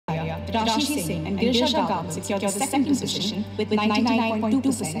Rashi Singh and Girisha Gawat secured the second position with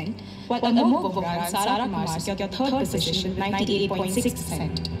 99.2%, while Amol Bohra and Sara Kumar secured the third position with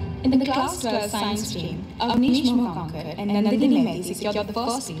 98.6%. In the class 12 science stream, Avnish Mohkankar and Nandini Mehdi secured the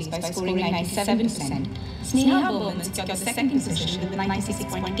first place by scoring 97%. Sneha Burman secured the second position with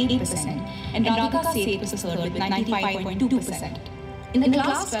 96.8%, and Radhika Seth was third with 95.2%. In the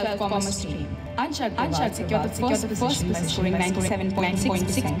class 12 commerce stream, Anshad secured the first position by scoring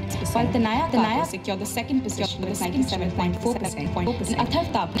 97.6%, while Tanaya secured the second position with 97.4%, and Athar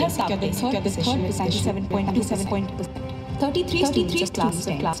Tapre secured the third position with 97.27%. 33 students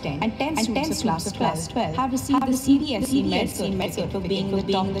of class 10 and 10 students of class 12 have received the CBSE Med for being the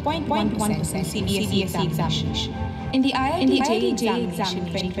top 0.1% CBSE examination. In the IIT JEE exam in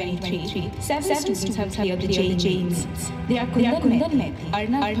 2023, 7 students have cleared the JEE mains. They are Kundan Mehdi,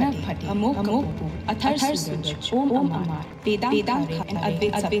 Arnav Bhatti, Amok Kapoor, Athar Suraj, Om Amar, Vedant Khare, and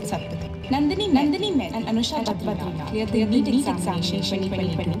Advait Satpathy. Nandini Mehdi and Anusha Badrina cleared the NEET examination in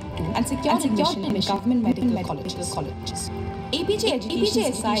 2022 and secured admission in government medical colleges. Apeejay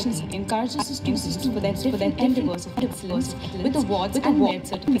Education Society encourages students for their different endeavors of excellence with awards and merit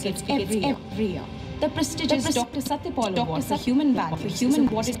certificates every year. The prestigious Dr. Satyapal Award for Human Value is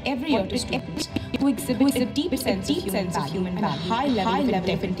awarded every year to students who exhibit a deep sense of human value and a high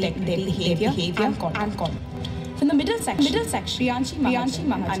level of integrity, their behavior and conduct. From the middle section, Priyanshi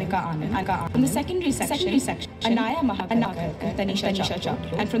Anika Anand. From the secondary section, Anaya Mahakar and Tanisha Chakra.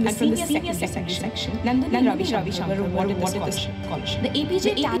 And from the senior secondary section, Nandini Ravi were awarded the scholarship. The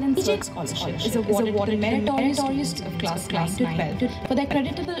Apeejay Talent Scholarship is awarded to meritorious students of class 9 to 12 for their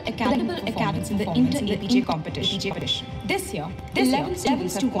creditable academic performance in the inter-Apeejay competition. This year, 11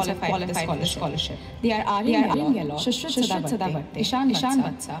 students have qualified for the scholarship. They are Aryan Yellow, Shushrit Sadavarte, Ishan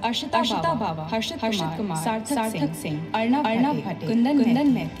Vatsa, Arshita Baba, Harshit Kumar, Sarthak Singh, Arnav Bhatti, Kundan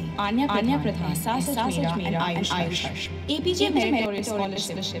Mehdi, Anya Pradhan, Sasaj Meera, and Ayush. Apeejay Meritorious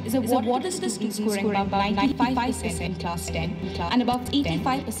Scholarship is awarded to students scoring above 95% in class 10 and above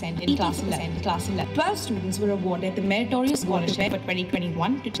 85% in class 11. 12 students were awarded the Meritorious Scholarship for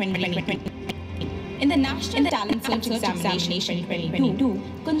 2021 to 2022. In the National Talent Search Examination 2022,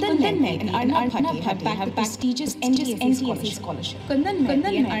 Kundan Mehdi and Arnav Bhatti have bagged the prestigious NTSE scholarship. Kundan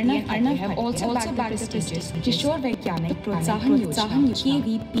Mehdi and Arnav have also bagged the prestigious Kishore Vaigyanik Protsahan Yojana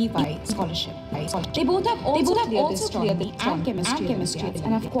KVPY scholarship. They both have also cleared the and chemistry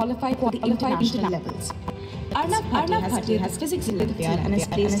and have qualified for the international levels. Arnav Bhatti has physics Olympiad and is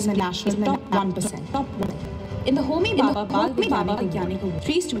placed in the national top 1%. In the Homi Baba Vaigyanik Award,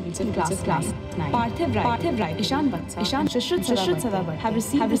 3 students in class 9, Parthiv Rai, Ishan Vatsa, Shushrit Sadavarte have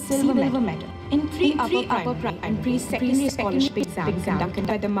received the silver medal. In pre-upper and pre-secondary scholarship exams conducted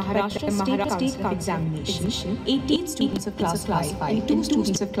by the Maharashtra State Council of Examination, 18 students of class 5 and 2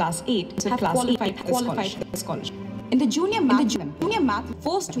 students of class 8 have qualified for the scholarship. In the junior math,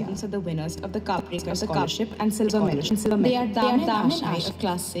 4 students are the winners of the Cup Breaker Scholarship and silver medal. They are Damin Ashai of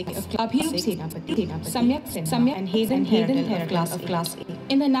class 6, Abhirup Senapati, Samyak Sinha, and Hazen Heradil of class 8.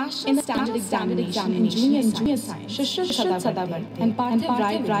 In the National Standard Examination in Junior Science, Shushrit Sadavarte and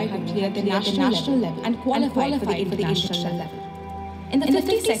Parthiv Rai have cleared the national level and qualified for the international level. In the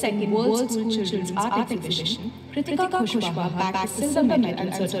 52nd World School Children's Art Exhibition, Kritika Khushwaha bagged the silver medal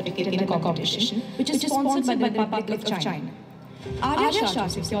and certificate in the competition, which is sponsored by the Republic of China. Arya Shah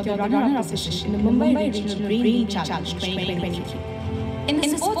secured the runner-up position in the Mumbai Regional Brain Challenge 2023. In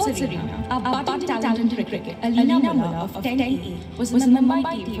the sports arena, our budding talent in cricket, Alina Mulla of 10A, was in the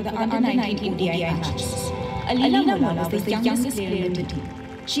Mumbai team for the under-19 ODI matches. Alina Mulla was the youngest player in the team.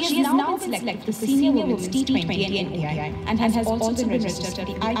 She has now been selected for Senior Women's T20 and ODI and has also been registered at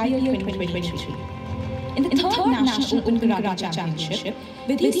the IPL 2023. In the third National Open Karate Championship,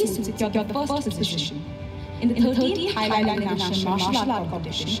 Vidhi secured the first position. In the 13th Thailand International Martial Art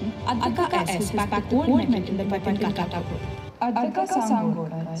Competition, Advika S has bagged the gold medal in the weapon kata group. Advika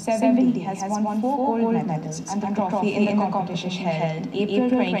Sangoda, 70, has won 4 gold medals and the trophy in the competition held April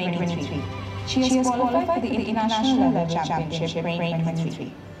 2023. She has qualified for the International Level Championship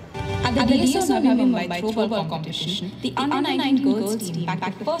 2023. At the DSO Navi Mumbai Throwball Competition, the under-19 girls team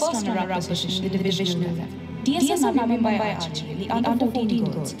bagged the first runner-up position in the divisional level. DSO Navi Mumbai Archery, the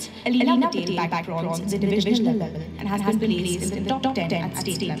under-14 girls, Alina Patel bagged bronze in the divisional level and has been placed in the top 10 at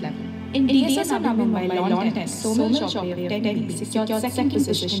state level. In DSO Navi Mumbai lawn tennis, Somil Chopra of 10B secured second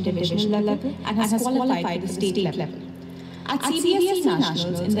position in divisional level and has qualified for the state level. At CBSE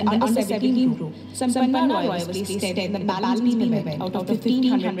Nationals in the under-17 group, Sampanna Roy was placed 10th in the balance beam event out of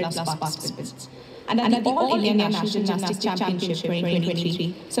 1,500 plus participants. And at the All-India National Gymnastics Championship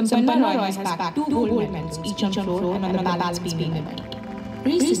 2023, Sampanna Roy has bagged 2 gold medals, each on floor and on the balance beam event.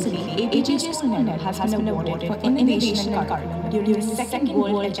 Recently, Apeejay School Nerul has been awarded for innovation in curriculum during the second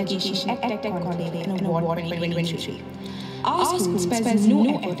World Education EdTech Conclave in Award 2023. Our school spares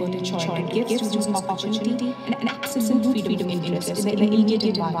no effort to ensure it gives students opportunity and absolute freedom of interest in the immediate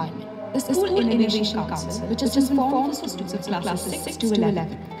environment. The School Innovation Council, which has been formed for students of classes 6 to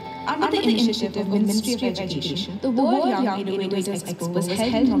 11. Under the initiative of Ministry of Education, the World Young Innovators Expo was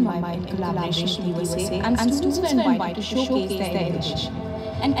held in Mumbai in collaboration with USA, and students were invited to showcase their innovation.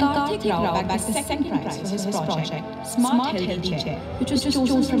 And Karthik Rao bagged the second prize for his project, Smart Healthy Chair, which was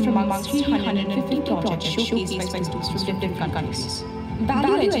chosen from amongst 350 projects showcased by students from different countries.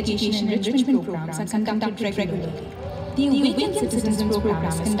 Value education enrichment programs are conducted regularly. The Awaken Citizens program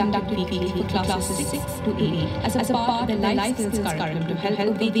is conducted weekly for classes 6 to 8 as a part of the life skills curriculum to help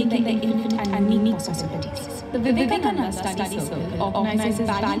awaken the infinite and unique possibilities. The Vivekananda Study Circle organizes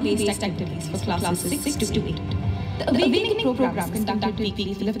value-based activities for classes 6 to 8. The Awakening program is conducted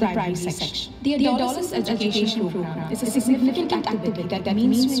weekly for the primary section. The Adolescent Education program is a significant activity that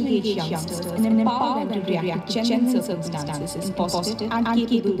means to engage youngsters and empower them to react to changing circumstances in positive and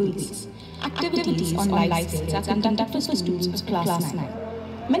capable ways. Activities on life skills are conducted for students of class 9.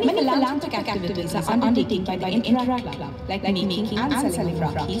 Many philanthropic activities are undertaken by the Interact Club, like making and selling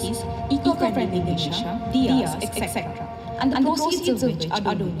Rakis, eco-friendly Asia, diyas, etc., and the proceeds of which are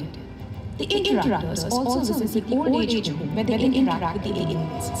donated. The interactors also visit the old age home where they interact with the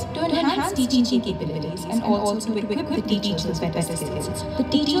aliens to enhance teaching capabilities and also to equip the teachers with better skills. The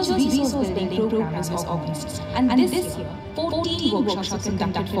Teachers Resource Building Program is organized, and this year, 14 workshops are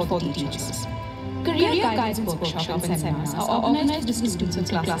conducted for the teachers. Career guidance workshops and seminars are organized for the students of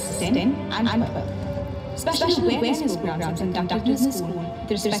classes 10 and 12. Special awareness programs are conducted in the school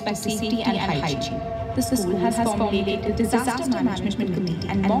with respect to safety and hygiene. The school has formulated a disaster management committee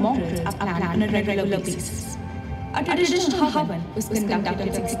and mock drills are planned on a regular basis. A traditional Havan was conducted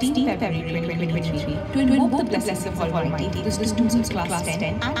on 16 February 2023 to invoke the blessings of Almighty to the students of class 10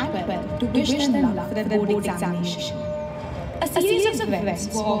 and 12 to wish them luck for their board examination. A series of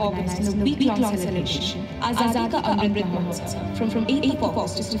events were organized in a week-long celebration, Azadi Ka Amrit Mahotsav, from 8th of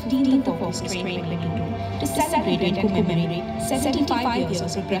August to 15th of August 2022, to celebrate and commemorate 75 years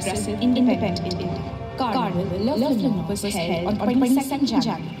of progressive independent India. Carnival Love was held on 22nd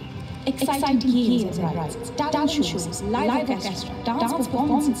January. Exciting games and rides, talent shows, live orchestra, dance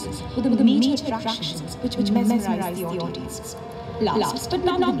performances were the major attractions which mesmerized the audience. Last but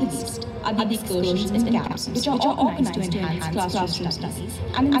not least are the excursions and camps which are organized to enhance classroom studies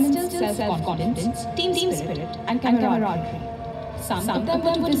and instill self-confidence, team spirit and camaraderie. Some of them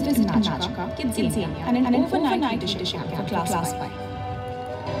were to visit Nachka, Kidzania and an overnight edition camp for class 5.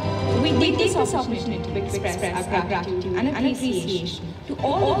 We take this opportunity to express our gratitude and appreciation to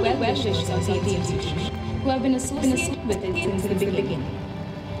all the well-wishers of the institution who have been associated with it since the beginning.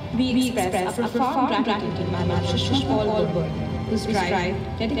 We express our profound gratitude to Manager Paul Burn, whose drive,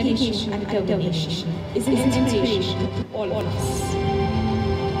 dedication and determination is an inspiration to all of us.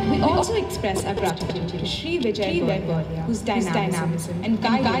 We also express our gratitude to Sri Vijay Burlia, whose dynamism and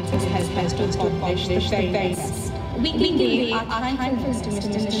guidance has helped us to accomplish the very best. We convey our thankfulness to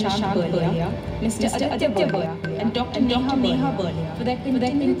Mr. Nishant Burlia, Mr. Aditya Burlia, and Dr. Neha Burlia for their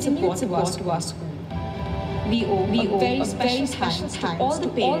continued support to our school. We owe a very special thanks to all the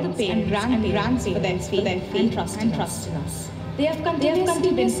parents and grandparents for their faith and trust in us. They have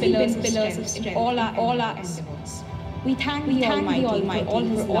continuously been pillars of strength in all our endeavors. We thank the Almighty for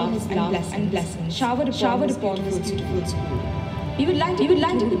all His love and blessings showered upon this beautiful school. We would like to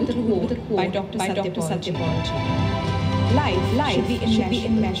conclude with a quote by Dr. Satyapal. Life should be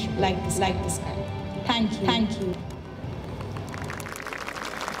immeasurable like the sky. Thank you.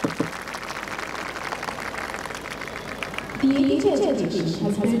 The Apeejay education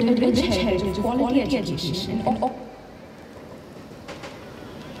has built a rich heritage of quality education and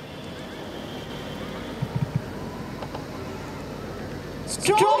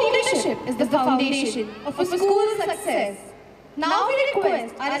Strong leadership is the foundation of a school's success. Now we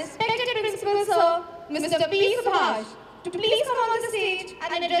request our respected Principal Sir, Mr. P. Subhash, to please come on the stage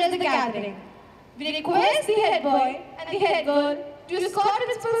and address the gathering. We request the head boy and the head girl to escort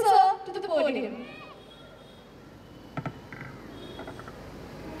Principal Sir to the podium.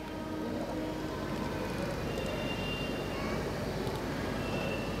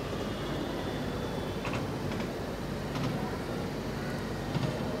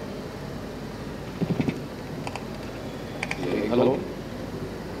 Hello.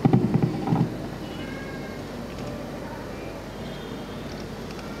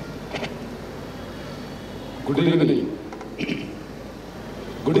 Good evening.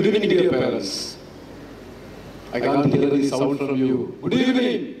 Good evening, dear parents. I can't hear the sound from you. Good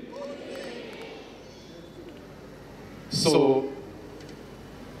evening. So,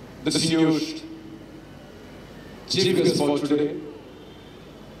 the distinguished chief guest for today,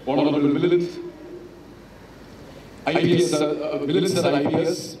 Honorable Milind, IPS, Milind sir,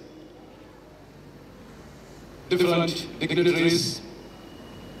 IPS, different dignitaries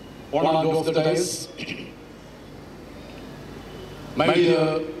on and off the dais, my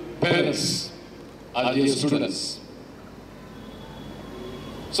dear parents and dear students.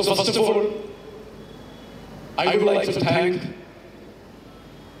 So first of all, I would like to thank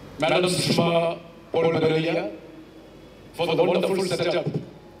Madam Sushma Polberia for the wonderful setup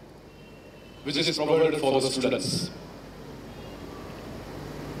which is provided for the students.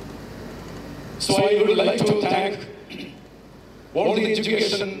 So I would like to thank all the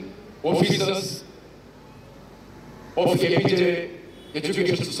education officers of Apeejay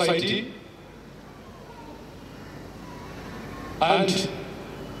Education Society and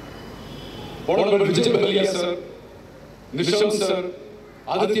Honorable Vijay Belia sir, Nishan sir,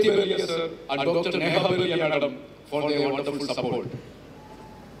 Aditya Belia sir, and Dr. Neha Belia madam for their wonderful support.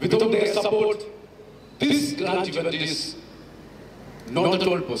 Without their support, this grand event is not at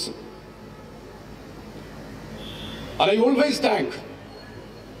all possible. And I always thank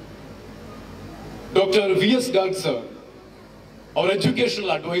Dr. V.S. Garg sir, our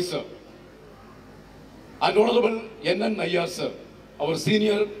educational advisor, and Honorable N.N. Nayyar sir, our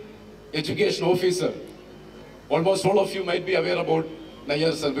senior education officer. Almost all of you might be aware about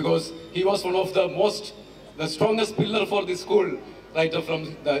Nayyar sir because he was one of the strongest pillar for the school right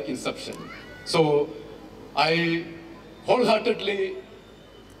from the inception. So I wholeheartedly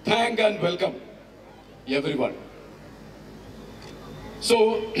thank and welcome everyone.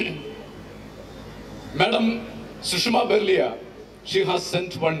 So Madam Sushma Berlia, she has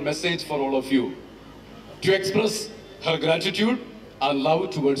sent one message for all of you to express her gratitude and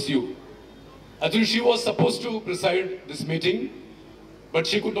love towards you. I think she was supposed to preside this meeting, but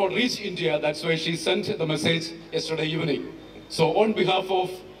she could not reach India. That's why she sent the message yesterday evening. So on behalf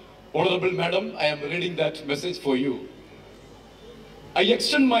of Honorable Madam, I am reading that message for you. I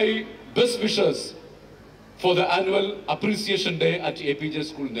extend my best wishes for the annual Appreciation Day at Apeejay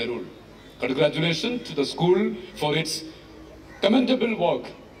School, Nerul. Congratulations to the school for its commendable work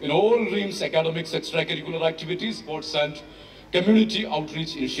in all streams, academics, extracurricular activities, sports and community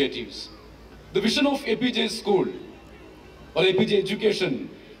outreach initiatives. The vision of Apeejay School or Apeejay Education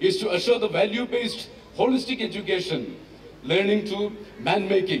is to assure the value-based holistic education, learning to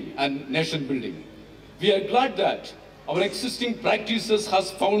man-making and nation-building. We are glad that our existing practices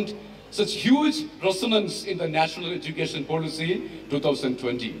has found such huge resonance in the National Education Policy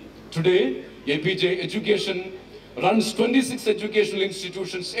 2020. Today, Apeejay Education runs 26 educational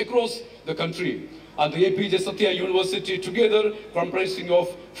institutions across the country, and the Apeejay Satya University together comprising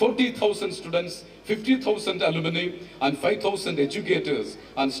of 40,000 students, 50,000 alumni, and 5,000 educators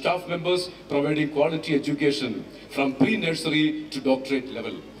and staff members providing quality education from pre-nursery to doctorate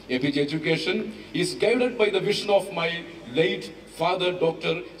level. Apeejay Education is guided by the vision of my late father,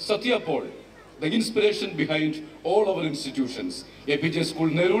 Dr. Satya Paul, the inspiration behind all our institutions. Apeejay School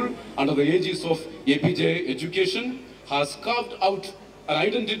Nerul, under the aegis of Apeejay Education, has carved out an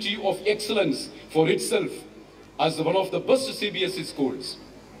identity of excellence for itself as one of the best CBSE schools.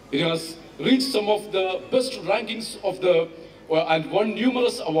 It has reached some of the best rankings of and won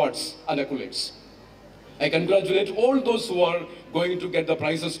numerous awards and accolades. I congratulate all those who are going to get the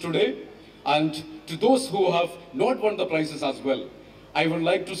prizes today, and to those who have not won the prizes as well. I would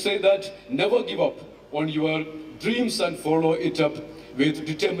like to say that never give up on your dreams and follow it up with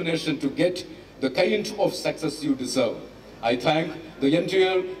determination to get the kind of success you deserve. I thank the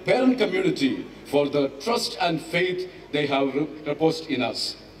entire parent community for the trust and faith they have reposed in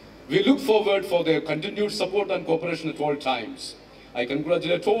us. We look forward for their continued support and cooperation at all times. I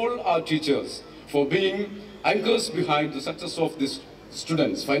congratulate all our teachers for being anchors behind the success of these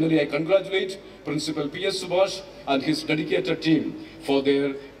students. Finally, I congratulate Principal P.S. Subhash and his dedicated team for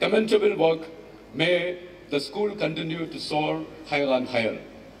their commendable work. May the school continue to soar higher and higher.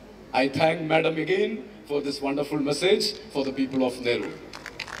 I thank Madam again for this wonderful message for the people of Nerul.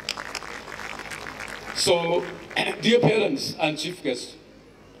 So, dear parents and chief guests,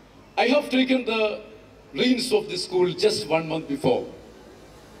 I have taken the reins of the school just 1 month before.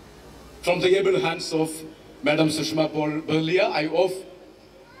 From the able hands of Madam Sushma Paul Berlia, I offer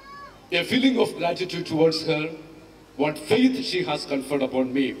a feeling of gratitude towards her, what faith she has conferred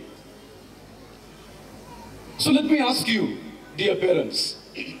upon me. So let me ask you, dear parents,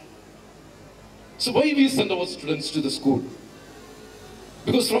 so why we send our students to the school?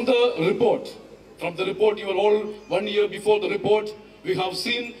 Because from the report From the report, you are all 1 year before the report. We have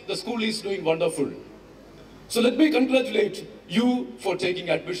seen the school is doing wonderful. So let me congratulate you for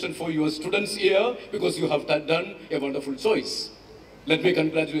taking admission for your students here because you have done a wonderful choice. Let me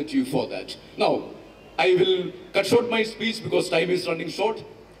congratulate you for that. Now, I will cut short my speech because time is running short.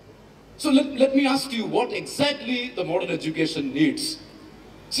 So let me ask you what exactly the modern education needs.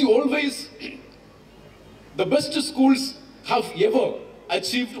 See, always the best schools have ever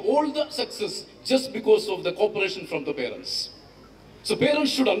achieved all the success just because of the cooperation from the parents. So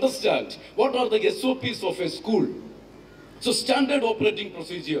parents should understand what are the SOPs of a school. So standard operating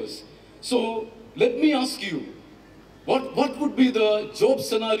procedures. So let me ask you, what would be the job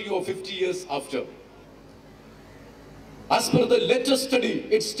scenario 50 years after? As per the latest study,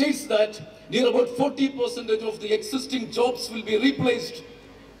 it states that near about 40% of the existing jobs will be replaced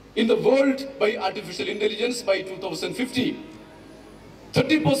in the world by artificial intelligence by 2050.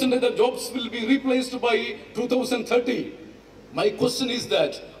 30% of the jobs will be replaced by 2030. My question is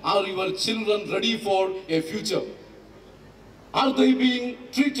that, are your children ready for a future? Are they being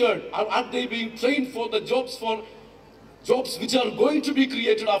treated, are they being trained for the jobs which are going to be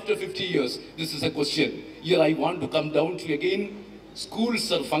created after 50 years? This is a question. Here I want to come down to again, schools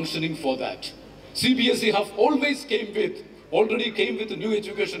are functioning for that. CBSE have always already came with a new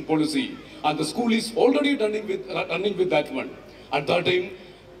education policy, and the school is already running with that one. At that time,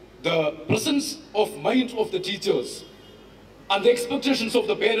 the presence of mind of the teachers and the expectations of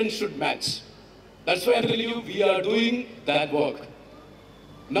the parents should match. That's why I'm telling you, we are doing that work.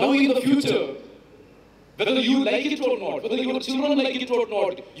 Now in the future, whether you like it or not, whether your children like it or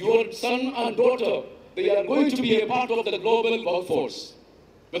not, your son and daughter, they are going to be a part of the global workforce.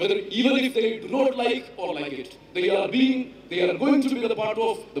 Whether even if they do not like or like it, they are going to be the part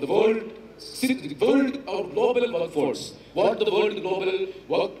of the world or global workforce. What the world global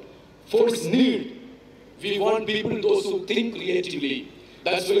workforce need? We want people, those who think creatively.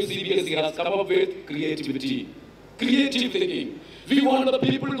 That's why CBSE has come up with creativity, creative thinking. We want the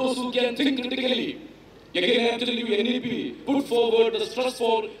people, those who can think critically. Again, I'm telling you, NEP put forward the stress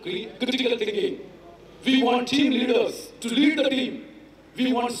for critical thinking. We want team leaders to lead the team.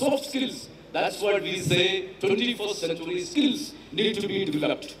 We want soft skills. That's what we say, 21st century skills need to be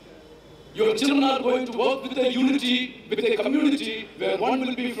developed. Your children are going to work with a unity, with a community where one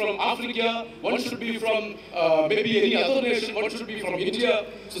will be from Africa, one should be from maybe any other nation, one should be from India.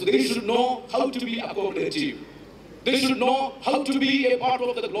 So they should know how to be accommodative. They should know how to be a part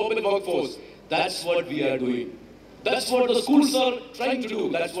of the global workforce. That's what we are doing. That's what the schools are trying to do.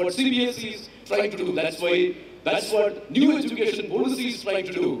 That's what CBSE is trying to do. That's what new education policy is trying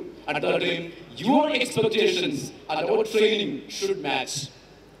to do. At that time, your expectations and our training should match.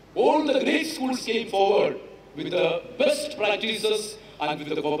 All the great schools came forward with the best practices and with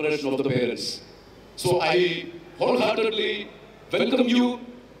the cooperation of the parents. So I wholeheartedly welcome you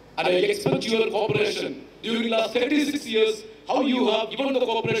and I expect your cooperation. During the last 36 years, how you have given the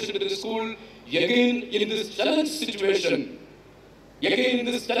cooperation to the school, again in this challenge situation,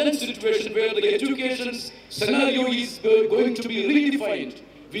 where the education scenario is going to be redefined,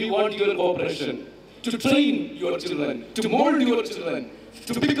 we want your cooperation to train your children, to mold your children,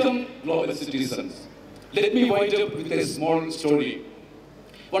 to become global citizens. Let me wind up with a small story.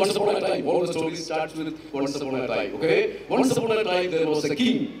 Once upon a time, all the story starts with once upon a time, okay? Once upon a time, there was a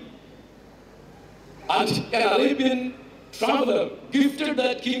king. And an Arabian traveler gifted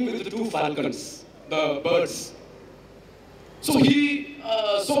that king with 2 falcons, the birds. So he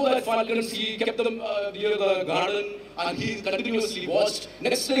saw that falcons, he kept them near the garden, and he continuously watched.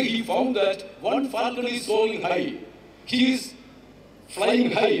 Next day, he found that one falcon is soaring high. He is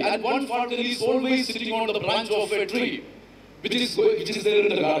flying high, and one falcon is always sitting on the branch of a tree, which is there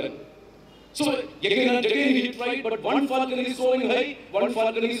in the garden. So again and again he tried, but one falcon is soaring high, one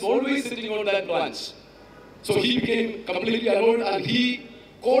falcon is always sitting on that branch. So he became completely annoyed, and he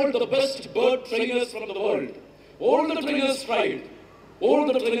called the best bird trainers from the world. All the trainers tried,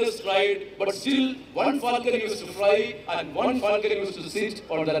 but still one falcon used to fly and one falcon used to sit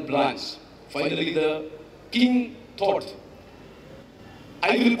on that branch. Finally the king thought,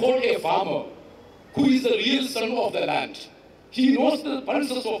 I will call a farmer who is the real son of the land. He knows the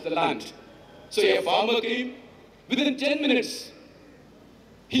pulses of the land. So a farmer came. Within 10 minutes,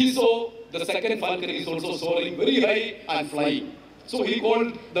 he saw the second falcon is also soaring very high and flying. So he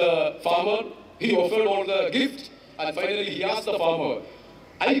called the farmer, he offered all the gift, and finally he asked the farmer,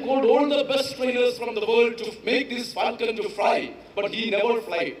 I called all the best trainers from the world to make this falcon to fly, but he never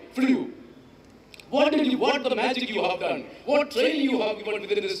flew. What the magic you have done? What training you have given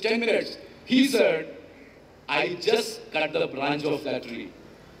within this 10 minutes? He said, I just cut the branch of that tree.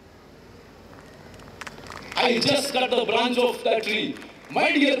 I just cut the branch of that tree.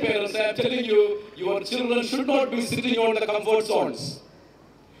 My dear parents, I am telling you, your children should not be sitting on the comfort zones.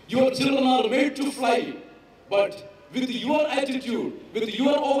 Your children are made to fly, but with your attitude, with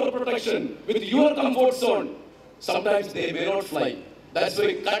your overprotection, with your comfort zone, sometimes they may not fly. That's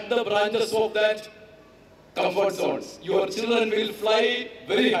why cut the branches of that comfort zones. Your children will fly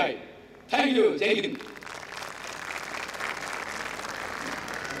very high. Thank you. Jai Hind.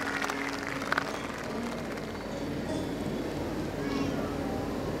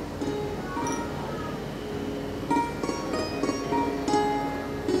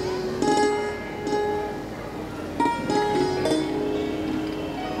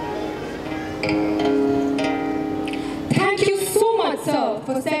 Thank you so much, sir,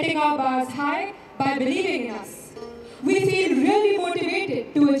 for setting our bars high by believing in us. We feel really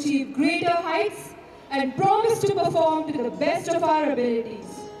motivated to achieve greater heights and promise to perform to the best of our abilities.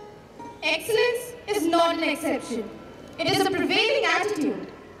 Excellence is not an exception. It is a prevailing attitude.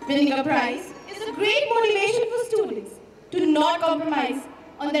 Winning a prize is a great motivation for students to not compromise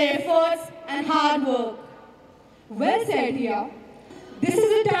on their efforts and hard work. Well said here. This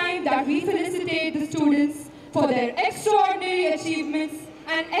is a time that we felicitate the students for their extraordinary achievements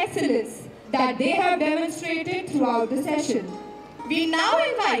and excellence that they have demonstrated throughout the session. We now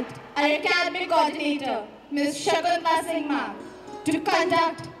invite our academic coordinator, Ms. Shakuntala Singh Ma'am, to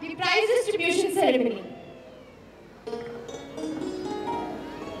conduct the prize distribution ceremony.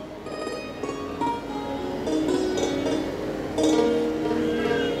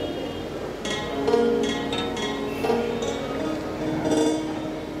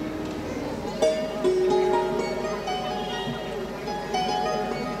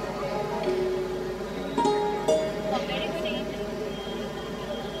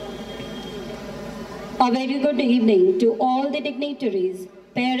 A very good evening to all the dignitaries,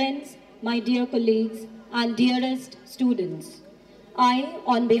 parents, my dear colleagues, and dearest students. I,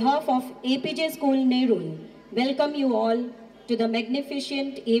 on behalf of Apeejay School Nerul, welcome you all to the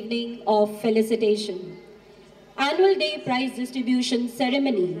magnificent evening of felicitation. Annual Day Prize Distribution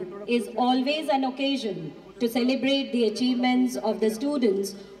Ceremony is always an occasion to celebrate the achievements of the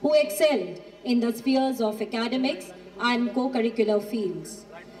students who excelled in the spheres of academics and co-curricular fields.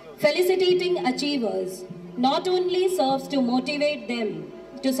 Felicitating achievers not only serves to motivate them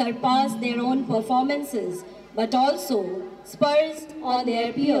to surpass their own performances, but also spurs on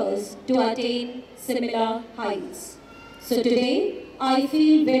their peers to attain similar heights. So today, I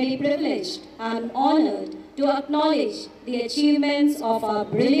feel very privileged and honored to acknowledge the achievements of our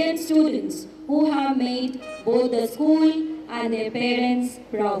brilliant students who have made both the school and their parents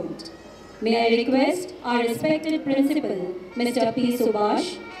proud. May I request our respected principal, Mr. P.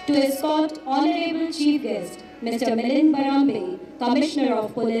 Subhash, to escort Honorable Chief Guest, Mr. Milind Barambe, Commissioner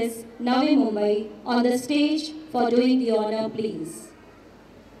of Police, Navi Mumbai, on the stage for doing the honor, please.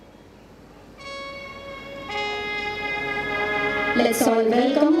 Let's all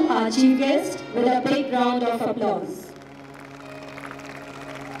welcome our Chief Guest with a big round of applause.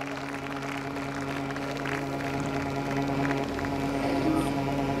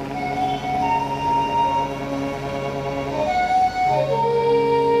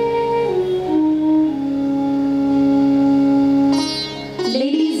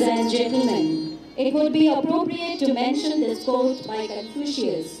 It would be appropriate to mention this quote by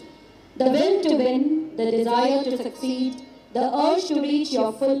Confucius: "The will to win, the desire to succeed, the urge to reach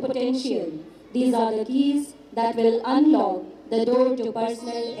your full potential. These are the keys that will unlock the door to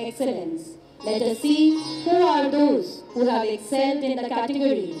personal excellence." Let us see who are those who have excelled in the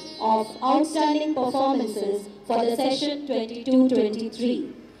category of outstanding performances for the session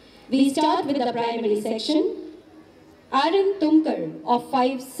 22-23. We start with the primary section. Aaron Tumkar of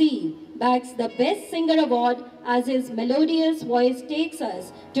 5C bags the Best Singer Award as his melodious voice takes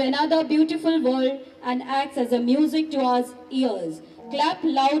us to another beautiful world and acts as a music to our ears. Clap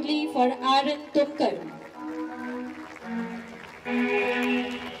loudly for Aaron Tumkar.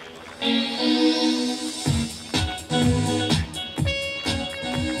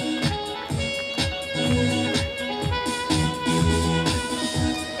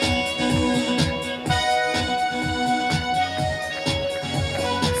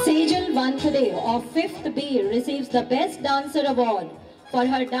 Of 5th B receives the Best Dancer Award. For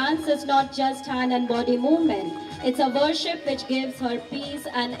her dance is not just hand and body movement, it's a worship which gives her peace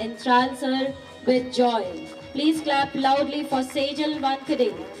and enthralls her with joy. Please clap loudly for Sejal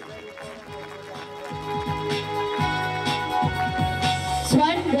Vankade.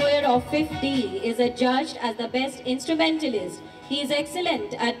 Swan Boyer of 5th D is adjudged as the best instrumentalist. He is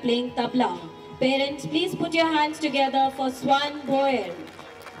excellent at playing tabla. Parents, please put your hands together for Swan Boyer.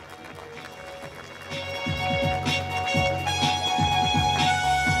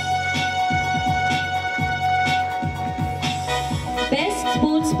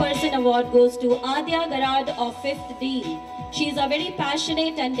 Second award goes to Adya Garad of 5th D. She is a very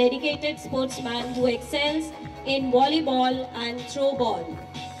passionate and dedicated sportsman who excels in volleyball and throw ball.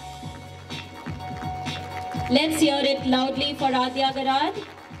 Let's hear it loudly for Adya Garad.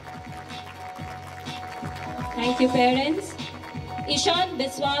 Thank you, parents. Ishan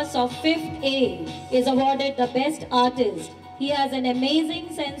Biswas of 5th A is awarded the best artist. He has an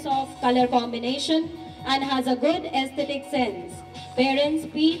amazing sense of color combination and has a good aesthetic sense. Parents,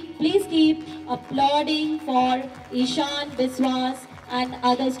 please keep applauding for Ishan Biswas and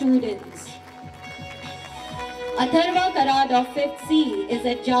other students. Atharva Karad of 5th C is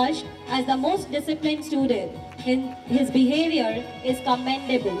adjudged as the most disciplined student. His behavior is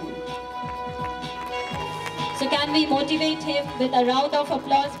commendable. So can we motivate him with a round of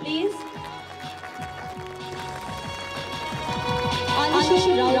applause, please?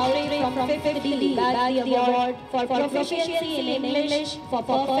 Anshu Rauri from 5th D bagged the award for proficiency in English, for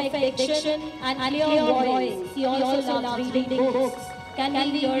perfect diction and clear voice. He also loves reading books. Can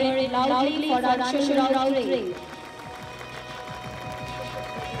we hear it loudly for Anshu Rauri?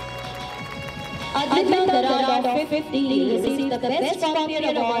 Aditya Darad of 5th D received the Best from Peer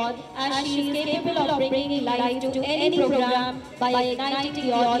Award as she is capable of bringing life to any program by igniting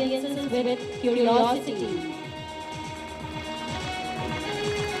the audiences with curiosity.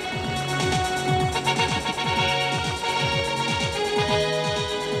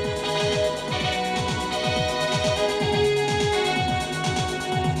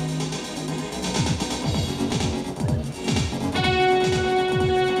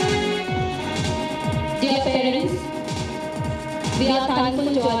 We are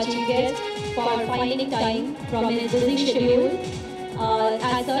thankful to our chief guest for finding time from his busy schedule.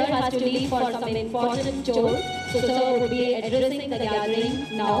 As sir has to leave for some important chore, so sir will be addressing the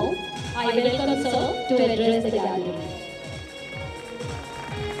gathering now. I welcome sir to address the gathering.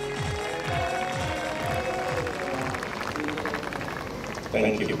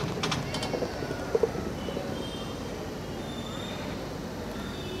 Thank you.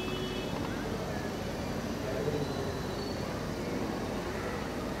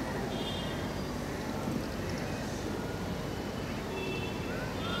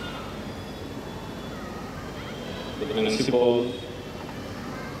 The principal,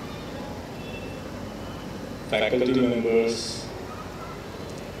 faculty members,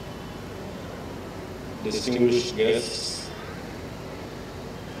 distinguished guests,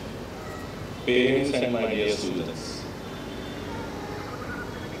 parents and my dear students.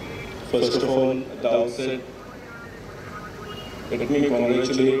 First of all, at the outset, let me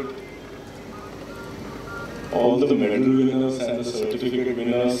congratulate all the medal winners and the certificate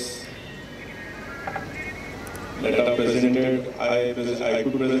winners that are presented. I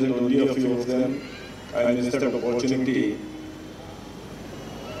could present only a few of them. I missed that opportunity.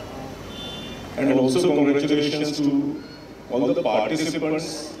 And also congratulations to all the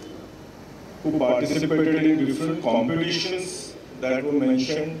participants who participated in different competitions that were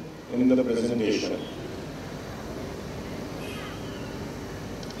mentioned in the presentation.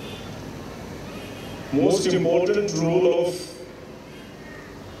 Most important role of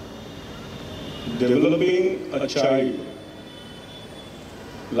developing a child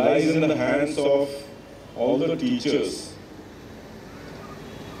lies in the hands of all the teachers.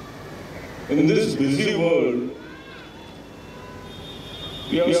 In this busy world,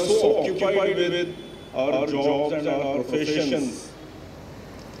 we are so occupied with our jobs and our professions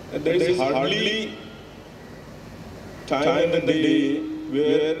that there is hardly time in the day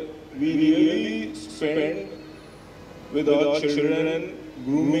where we really spend with our children,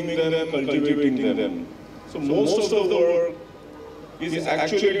 grooming them, cultivating them. So most of the work is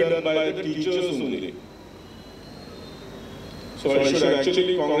actually done by the teachers only. So I should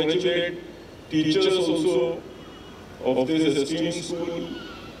actually congratulate teachers also of this esteemed school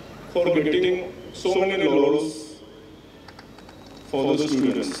for getting so many laurels for the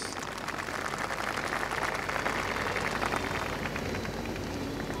students.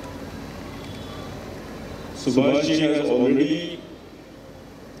 Subhashji has already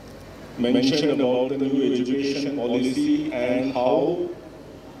mentioned about the new education policy and how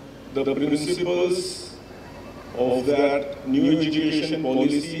the principles of that new education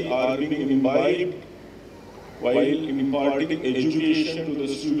policy are being imbibed while imparting education to the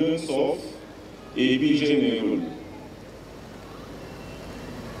students of Apeejay Nerul.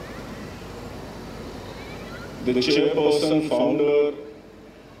 The chairperson, founder,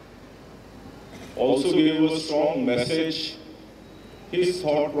 also gave a strong message. His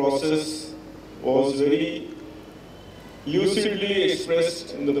thought process was very lucidly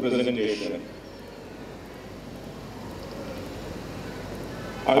expressed in the presentation.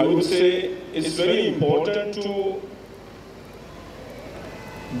 I would say it's very important to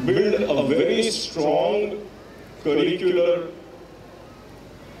build a very strong curricular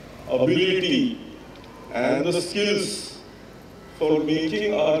ability and the skills for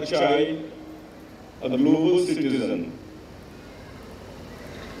making our child a global citizen.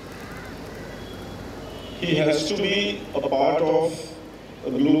 He has to be a part of a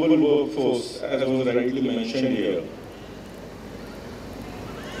global workforce, as was rightly mentioned here.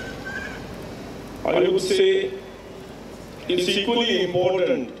 I would say it's equally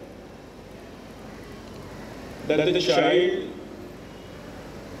important that the child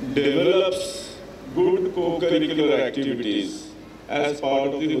develops good co-curricular activities as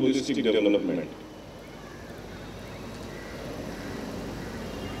part of the holistic development.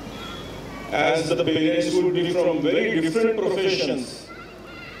 As the parents would be from very different professions.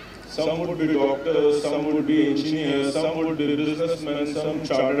 Some would be doctors, some would be engineers, some would be businessmen, some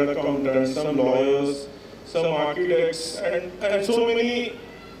chartered accountants, some lawyers, some architects, and so many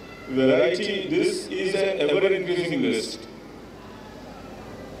variety. This is an ever-increasing list.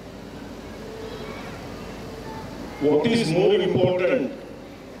 What is more important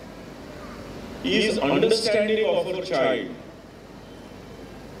is understanding of a child.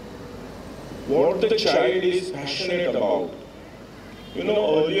 What the child is passionate about. You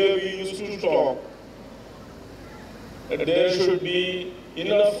know, earlier we used to talk that there should be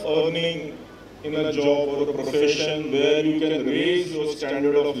enough earning in a job or a profession where you can raise your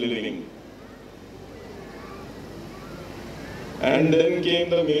standard of living. And then came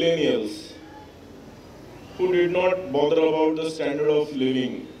the millennials, who did not bother about the standard of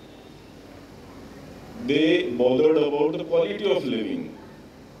living. They bothered about the quality of living.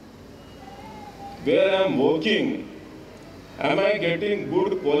 Where I am working, am I getting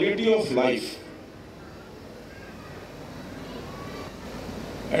good quality of life?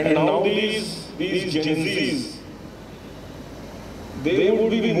 And now these Gen Zs, they would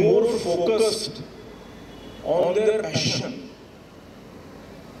be more focused on their passion.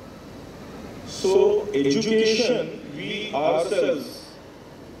 So education, we ourselves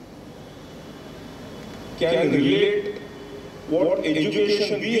can relate what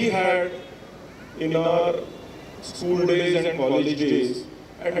education we had in our school days and college days,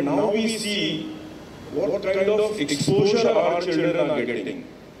 and now we see what kind of exposure our children are getting.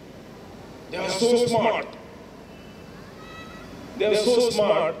 They are so smart. They are so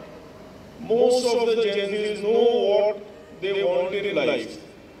smart. Most of the Gen Zs know what they want in life.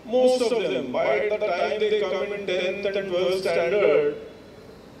 Most of them, by the time they come in 10th and 12th standard,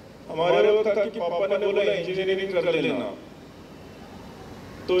 हमारे वक्त था कि पापा ने बोला engineering कर लेना.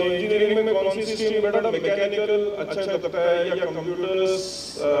 तो इंजीनियरिंग में कौन सी स्ट्रीम बेटा मैकेनिकल अच्छा लगता है या computers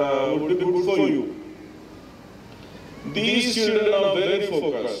would be good for you. These children are very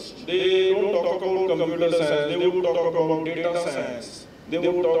focused. They don't talk about computer science. They would talk about data science. They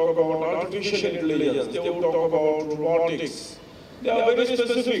would talk about artificial intelligence. They would talk about robotics. They are very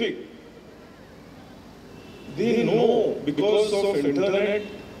specific. They know because of internet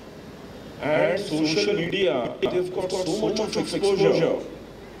and social media, they've got so much of exposure.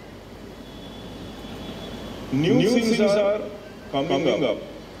 New things are coming up.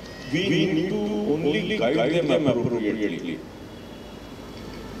 We need to only guide them appropriately.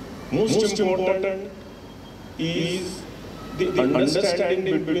 Most important is the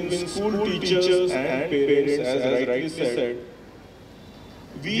understanding between school teachers and parents, as rightly said.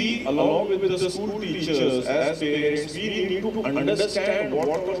 We, along with the school teachers, as parents, we need to understand what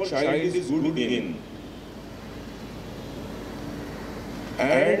our child is good in.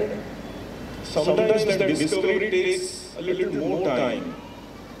 And sometimes that discovery takes a little more time.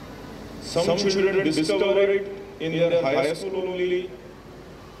 Some children discover it in their high school only,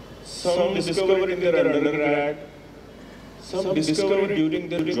 some discover it in their undergrad, some discover it during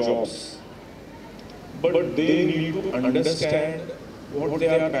their jobs. But they need to understand what they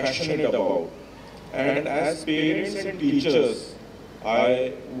are passionate about. And as parents and teachers,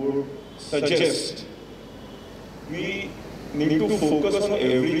 I would suggest we need to focus on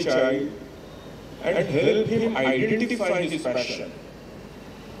every child and help him identify his passion.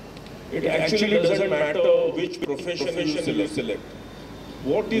 It actually doesn't matter which profession you select.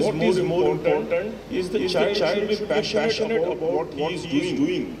 What is more important is the child be passionate about what he is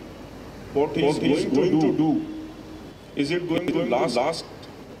doing, what he is going to do. Is it going to last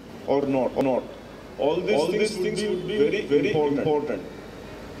or not? All these things would be very important.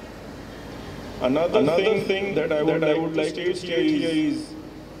 Another thing that I would like to state here is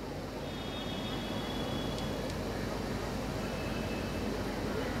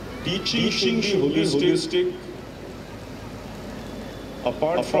teaching should be holistic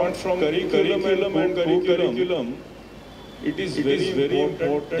Apart from curriculum and co-curriculum, it is very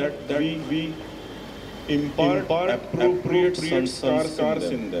important that we impart appropriate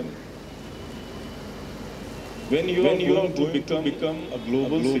sanskars in them. When you are going to become a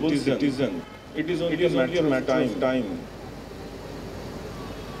global citizen, it is only a matter of time.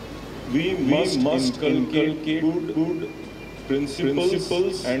 We must inculcate good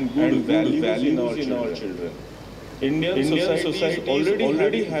principles and good values in our children. Indian society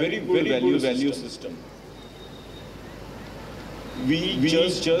already have very good value system. We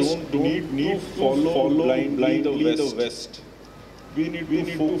just don't need to follow blindly the West. We need to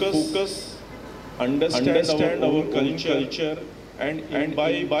focus, understand our culture, and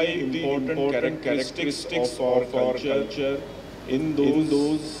imbibe the important characteristics of our culture in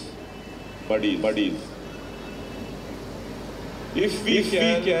those buddies. If we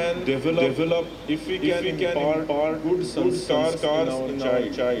can develop, if we can impart good sanskars in our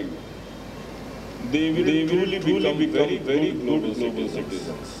child, they will truly become very global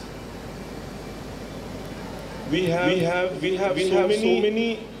citizens. We have so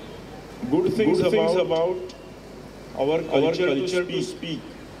many good things about our culture to speak.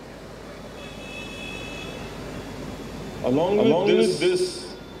 Along with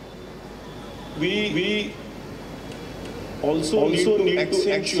this, we also need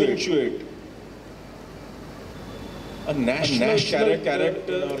to accentuate a national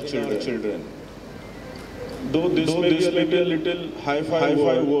character in our children. Though this may be a little high-fi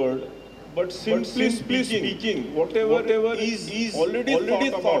word, but simply speaking, whatever is already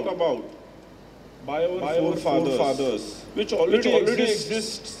thought about by our forefathers, which already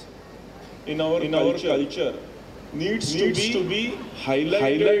exists in our culture, needs to be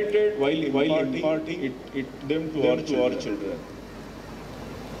highlighted while imparting them to our children.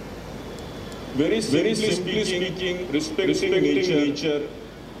 Very simply speaking, respecting nature,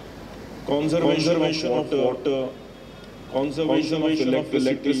 conservation of water, conservation of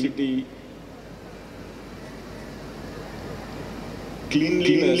electricity,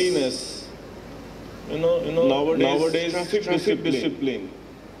 cleanliness, nowadays traffic discipline.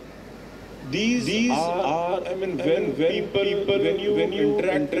 These are when you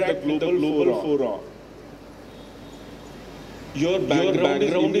interact with the global fora, your background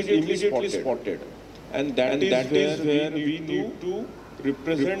is immediately spotted, and that is where we need to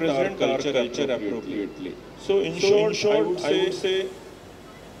represent our culture appropriately. So in short, I would say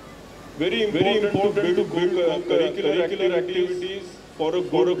very important to build curricular activities for a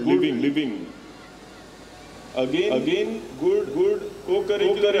good living. Again, good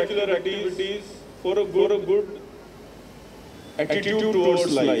co-curricular activities for a good attitude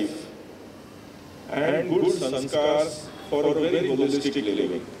towards life, and good sanskars for a very holistic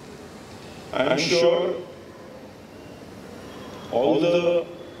living. I am sure all the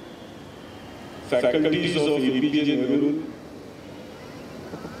faculties of Apeejay Nerul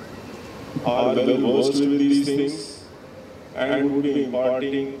are well versed with these things and would be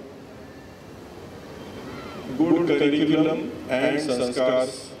imparting good curriculum and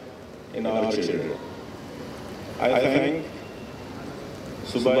sanskars in our children. I thank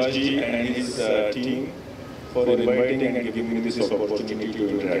Subhash ji and his team for inviting and giving me this opportunity to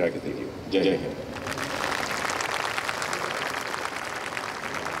interact with you. Jai Hind.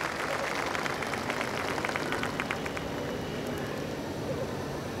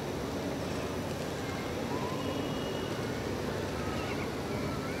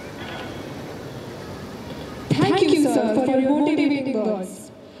 Thank you, sir, for your motivating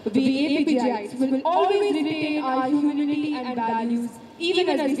words. We Apeejayites will always retain our humanity and values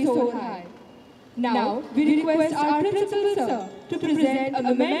even as we soar high. Now, we request our principal, sir, to present a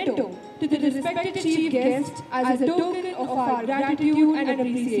memento to the respected chief guest as a token of our gratitude and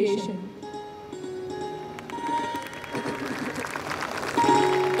appreciation.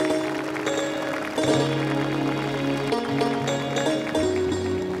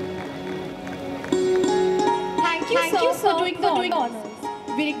 Thank you for doing the honors.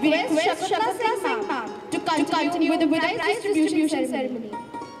 We request Shakta Singh ma'am to continue with the prize distribution ceremony.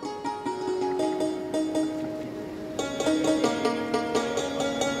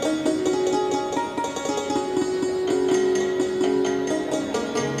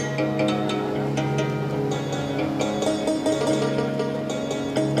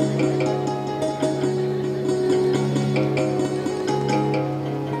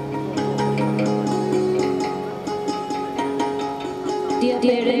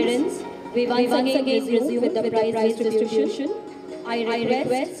 Dear parents, we once again resume with the prize distribution. I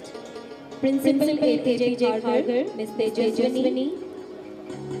request Principal Apeejay Ms. Tejaswini,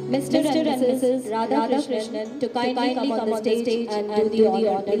 Mr. and Mrs. Radhakrishnan to kindly come on the stage and do the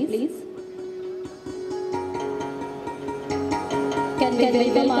honor, please. Can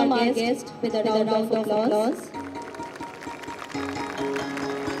we welcome our guest with a round of applause?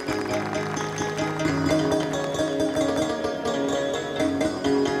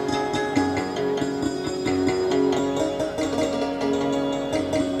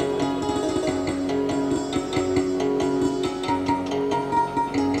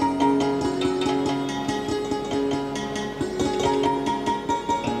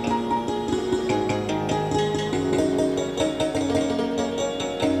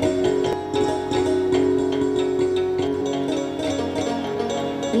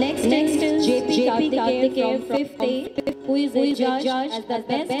 Next is JP Karthikeyan from 5th A, who is a judge as the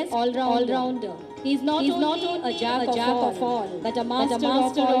best all-rounder. He is not only a jack of all, but a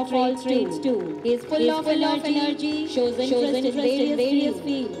master of all trades too. He is full of energy, shows interest in various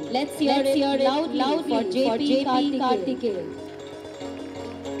fields. Let's hear it loudly for JP Karthikeyan.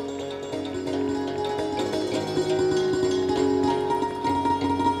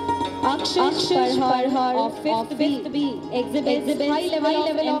 Akshish Parhar of 5th B exhibits high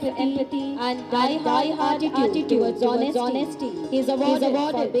level of empathy and high attitude towards honesty. He is awarded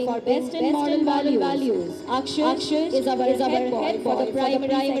for being best in moral values. Akshish is our head boy for the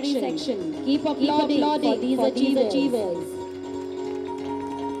primary section. Keep applauding for these achievers.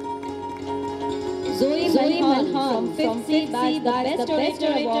 Zoe Malhan from 5th C bags the Best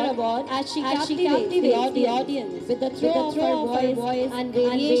Orator Award as she captivates the audience with the throw of her voice and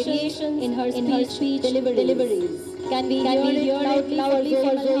variations in her speech deliveries. Can we hear it loudly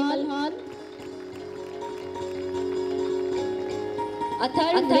for Zoe Malhan?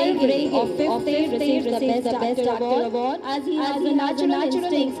 Athar Brege of 5th A receives the Best Actor Award as he has a natural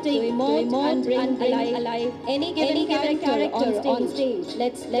instinct to emote and bring alive any given character on stage.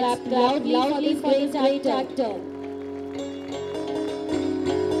 Let's clap loudly for this great actor.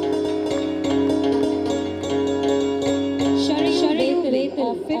 Shari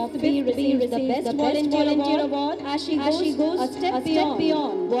of 5th B receives the Best Volunteer Award as she goes a step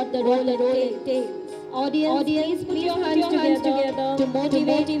beyond what the role entails. Audience, please put your hands together to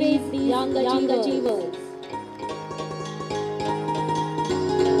motivate these young achievers.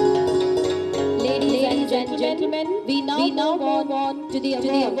 Ladies and gentlemen, we now move on to the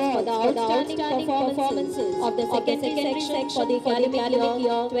awards for the outstanding performances of the secondary section for the academic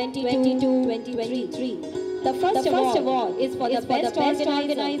year 2022-2023. The first award is for the best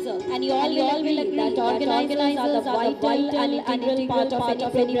organizer, and you all will agree that organizers are the vital and integral part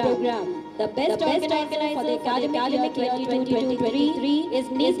of any program. The best organizer for the academic year 2022-2023 is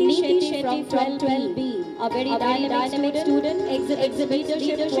Neeti Shetty from 12B, a very dynamic student, exhibits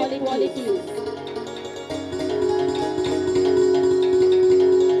leadership qualities.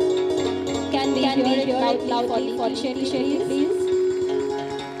 Can we hear it loudly for Shetty, please?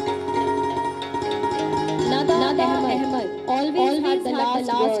 Nada Ahmed always had the last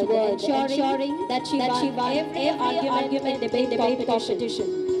word, ensuring that she won every argument debate competition.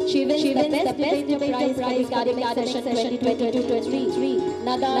 She wins the best debate prize for the academic session 2022-2023.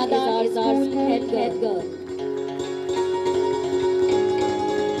 Nada is our school head girl.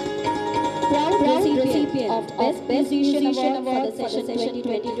 Proud recipient of Best Musician Award for the session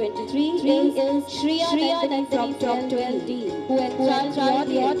 2023 is Shriya Nandini from 12D, who enthralled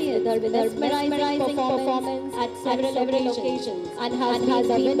the audience with her mesmerizing performance at several occasions and has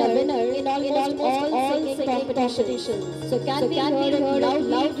been a winner in almost all singing competitions. So can we hear it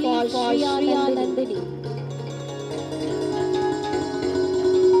loudly for Shriya Nandini?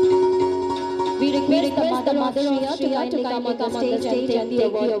 We request the mother of Shriya to come on the stage and take the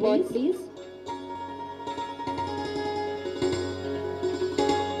award, please.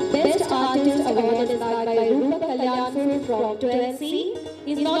 Best Artist Award is backed by Rupa Kalyanpur from 12C.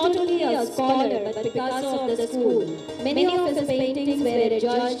 He is not only a scholar but Picasso of the school. Many of his paintings were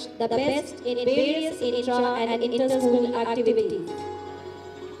judged the best in various intra and inter-school activities.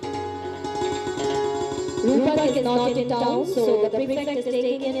 Rupa is not in town, so the prefect is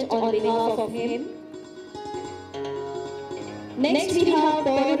taking it on behalf of him. Next we have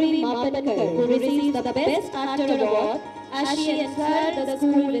Pauri Mapankar, who receives the Best Actor Award as she inspired the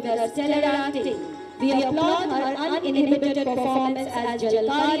school with her stellar acting. We applaud her uninhibited performance as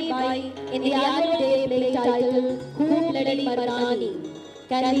Jalkari Bai in the annual day play titled Khoob Ladi Marani.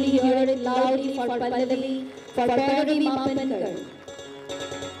 Can we hear it loudly for Pallavi for Pauri Mapankar?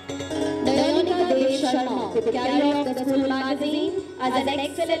 Dayanika Dev Sharma could carry off the school magazine as an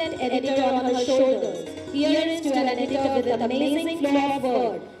excellent editor on her shoulders. Here is to an editor with an amazing flow of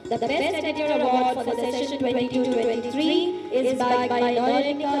word. The Best Editor Award for the session 22-23 is bagged by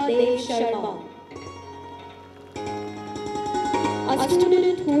Nerul Dev Sharma. A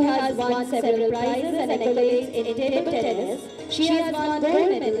student who has won several prizes and accolades in table tennis, she has won gold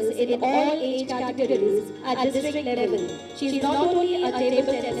medals in all age categories at district level. She is not only a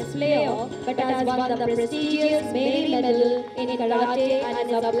table tennis player, but has won the prestigious Mary Medal in karate and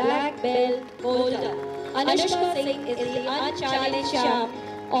is a black belt holder. Anushka Singh is the unchallenged champ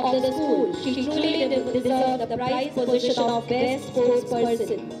of the school. She truly deserves the prize position of Best Sports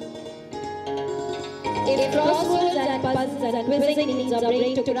Person. If crosswords and puzzles and quizzing needs a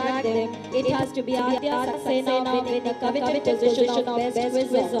brain to crack them, it has to be Adya Saxena winning the coveted position of Best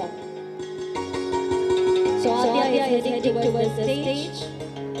Quizzer. So Adya is heading towards the stage.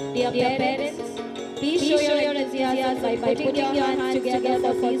 Dear parents, please show your enthusiasm by putting your hands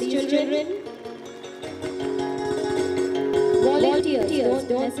together for these children. Volunteers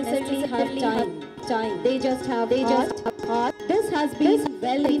don't necessarily have time. They just have heart. This has been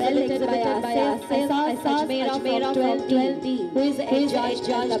well exhibited by Ajmera from 12D, who is judged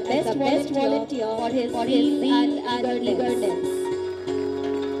as the best volunteer for his zeal and eagerness.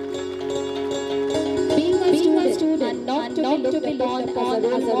 Being a student and not to be looked upon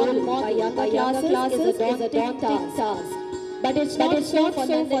as a role model by younger classes is a daunting task. But it's not so for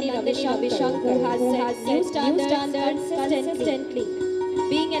Nandini Ravishankar, who has new standards consistently.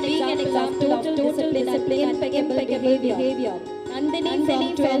 Being an example of total discipline and impeccable behavior. Nandini from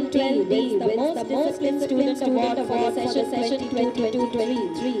 12D wins the most disciplined student award for the session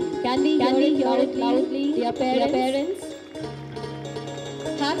 22-23. Can we hear it loudly, dear parents?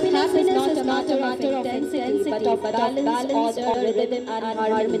 Happiness is not a matter of intensity, but of balance, order, rhythm and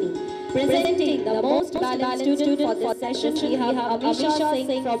harmony. Presenting the most balanced student for this session, we have Apeejay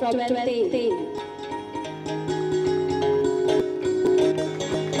Singh from 12th.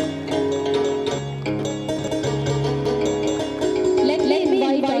 Let me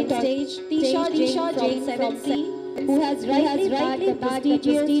invite on stage Tisha Jain from 7C, who has rightly bagged the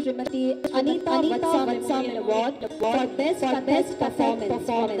prestigious Srimati Anita Vatsaman Award for Best Performance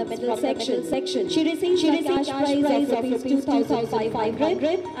from the middle section. She received a cash prize of Rs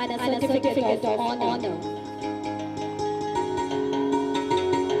 2,500 and a certificate of honor.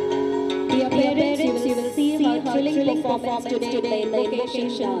 Dear parents, you will see her thrilling performance today in the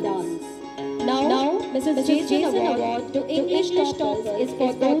invocation dance. Now, Mrs. Jason Award to English toppers is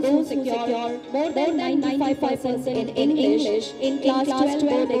for those who secure more than 95% in English in Class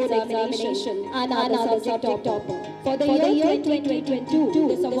 12 board examination and are the subject topper. For the year 2022,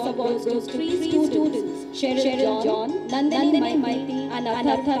 this award goes to three students, Cheryl John, Nandini Maiti and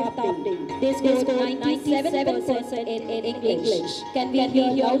Athar Tapde. They scored 97% in English. Can we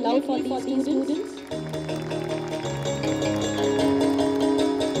hear loudly for these students?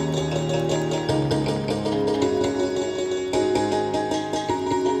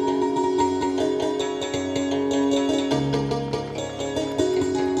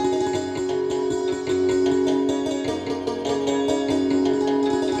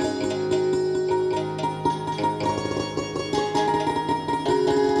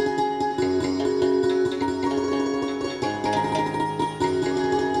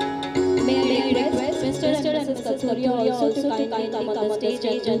 Also to kindly come on the stage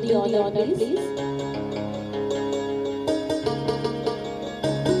and do the honor, please.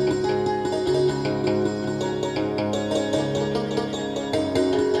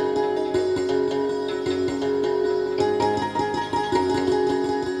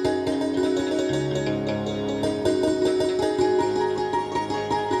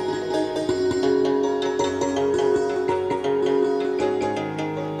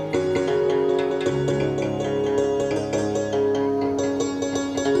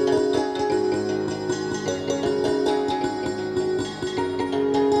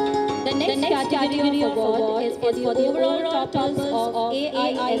 Category of award is for the overall toppers of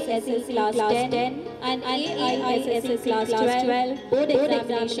AISSE Class 10 and AISSE Class 12 board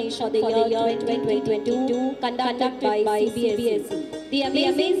examination for the year 2022 conducted by CBSE. The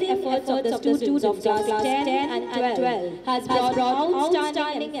amazing efforts of the students of Class 10 and 12 has brought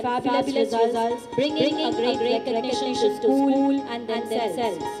outstanding and fabulous results, bringing a great recognition to school and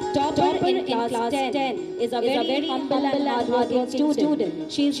themselves. Topper in Class 10 is a very humble and hardworking student.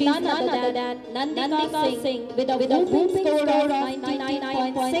 She is none other than Nandika Singh with a whooping score of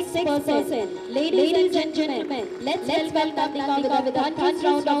 99.6%. Ladies and gentlemen, let's welcome Nandika with a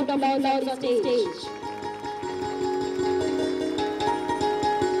thunderous round of applause on stage.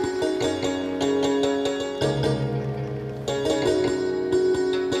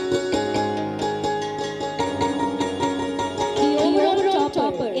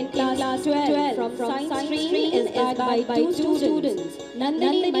 two students,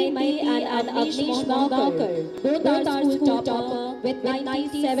 Nandini Maiti and Avnish Mawkar. Both are school topper with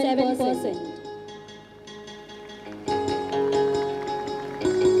 97%.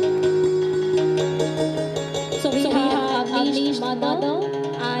 So we have Avnish's mother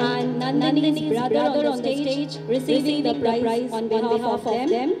and Nandini's brother on the stage receiving the prize on behalf of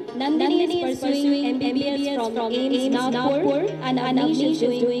them. Nandini is pursuing MBBS from AIMS Nagpur and Avnish is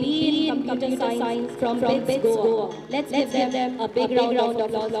doing BE in Computer Science from BITS Goa. Let's give them a big round of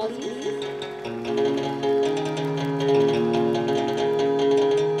applause, please.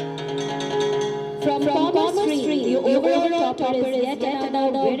 From Commerce Stream, the overall topper is yet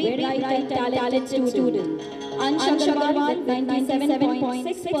another very bright and talented student. Anshu Agarwal,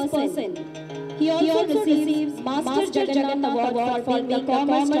 97.6%. He also receives Master Jagannath Award for being the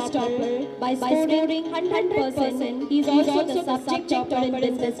Commerce topper by scoring 100%. He is also the subject topper in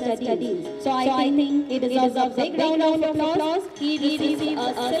business studies. So I think he deserves a big round of applause. He receives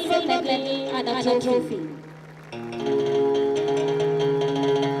a silver medal and a trophy.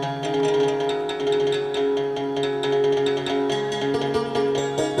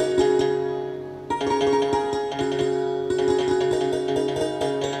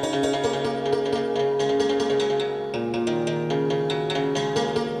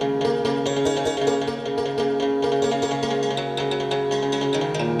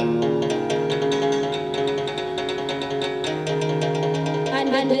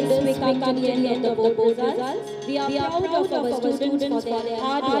 We come to the end of the board results. We are proud of our students for their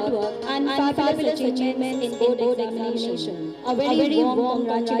hard work and fabulous achievements in board examination. A very warm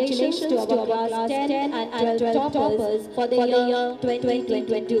congratulations to our class 10 and 12 toppers for the year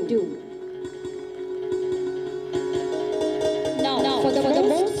 2022. Now, for the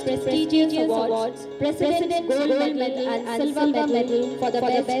most prestigious awards, President's Gold Medal and Silver Medal for the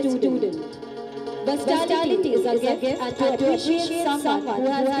best student. Versatility is a gift and to appreciate someone who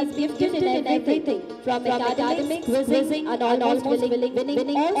has been gifted in everything from academics, quizzing and almost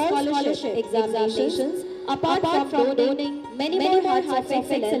winning all scholarship examinations. Apart from donating many more hearts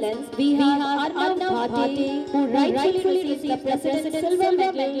of excellence, we have Arnav Bhate, who rightfully received the President's Silver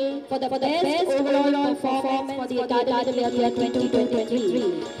Medal for the best overall performance for the academic year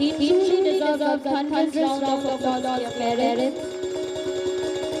 2023. He truly deserves a thunderous round of applause for your parents.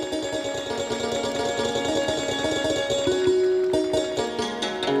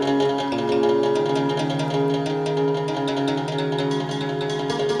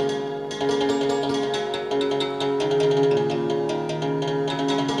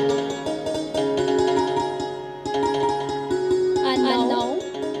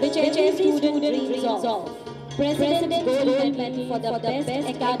 President's Gold Medal for the best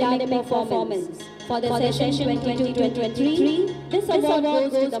academic performance for the session 2022-23. This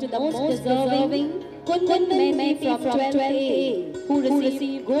award goes to the most deserving Kundan Mehme from 12A, who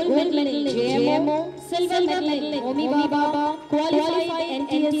received Gold Medal in JMO, Silver Medal in Homi Baba, qualified in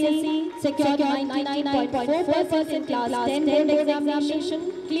NTSC, secured 99.4% in Class 10 board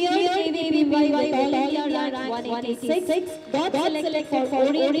examination, cleared KVPY with All India rank 186, got selected for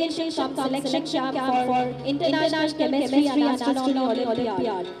orientation selection camp for International Chemistry and Astronomy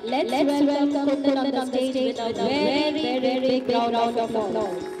Olympiad. Let's welcome Kundan on the stage with a very big round of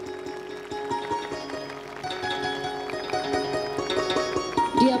applause.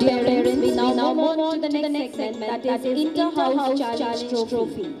 Dear parents, we now move on to the next segment, that is Inter-House Challenge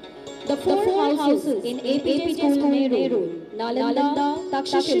Trophy. The four houses in Apeejay School Nerul, Nalanda,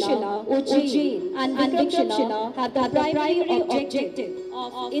 Takshashila, Ujjain and Vikramshila have the primary objective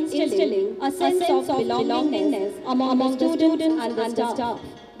of instilling a sense of belongingness among students and the staff.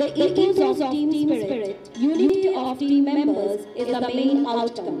 The ethos of team spirit, unity of team members is the main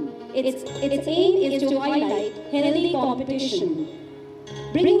outcome. Its aim is to highlight healthy competition,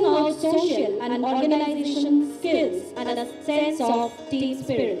 bring out social and organization skills and a sense of team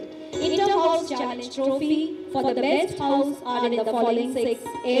spirit. Inter-House Challenge Trophy for the best house are in the following 6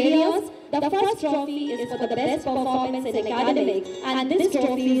 areas. The first trophy is for the best performance in academics, and this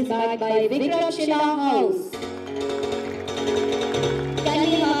trophy is backed by Vikramshila House. Can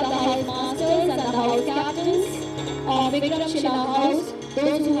we have the house masters and the house captains of Vikramshila House,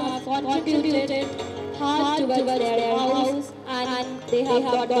 those who have contributed hard towards their house and they have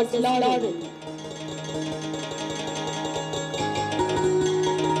got this laurel.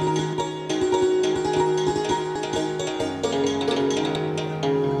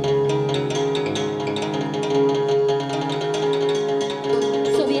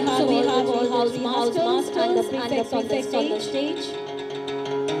 So we have all house masters and the prefects on the stage.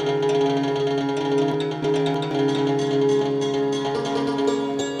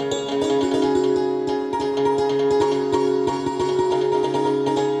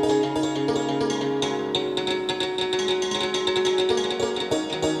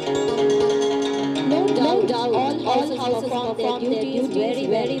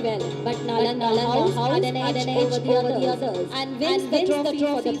 but Nalanda House had an edge over the others and wins the trophy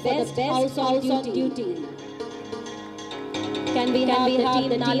for the best house on duty. Can we have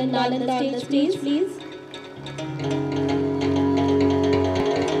the Nalanda on the stage, please?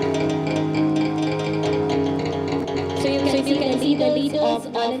 So you can see the leaders of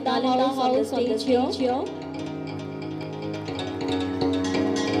Nalanda House on the stage here.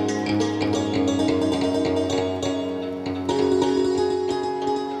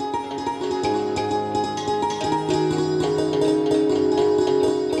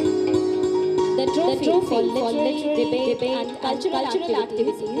 The trophy for literary debate and cultural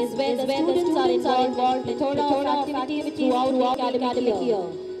activities is where the students are involved in thorough activities throughout the academic year.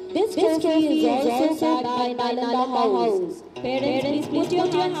 This trophy is also backed by Nalanda House. Parents, please put your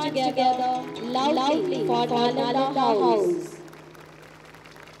hands together loudly for Nalanda House.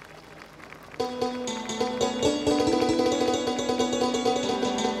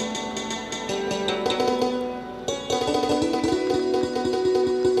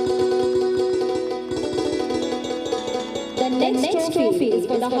 The next trophy is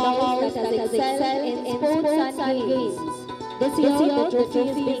for the house that has excelled in sports and games. This year, the trophy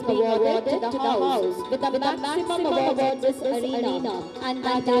is being awarded to the house with the maximum award this arena, and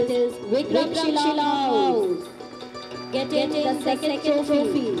that is Vikram Shila House, getting the second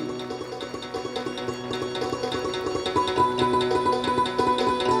trophy.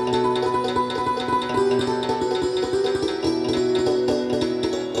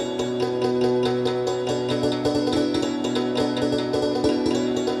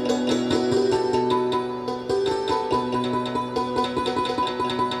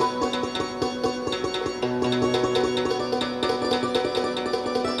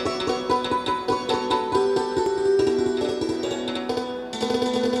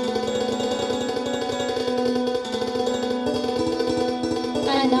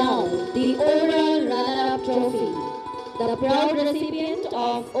 The proud recipient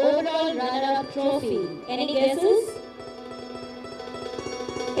of overall runner-up trophy. Any guesses?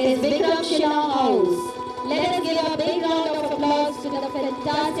 It is Vikram Shila House. Let us give a big round of applause to the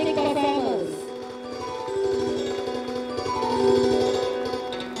fantastic performers.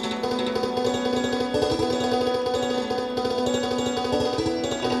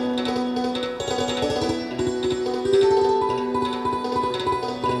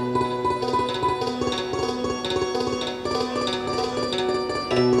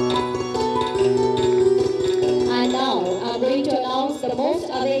 The most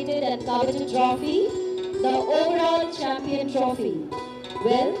awaited and coveted trophy, the overall champion trophy.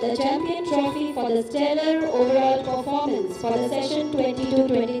 Well, the champion trophy for the stellar overall performance for the session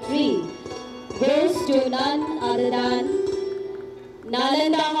 22-23 goes to none other than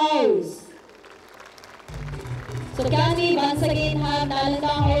Nalanda House. So can we once again have Nalanda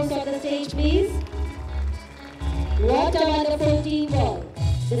House on the stage, please? What a wonderful teamwork.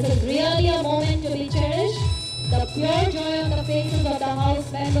 This is really a moment to be cherished. The pure joy on the faces of the house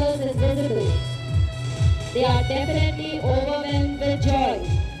members is visible. They are definitely overwhelmed with joy.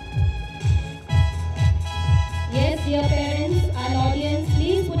 Yes, dear parents and audience,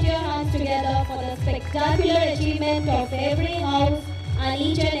 please put your hands together for the spectacular achievement of every house and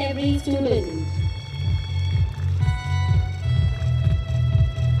each and every student.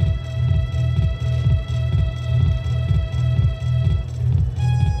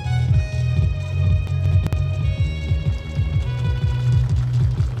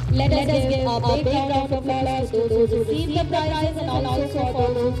 Let us give a big round of applause to those who received the prizes and also for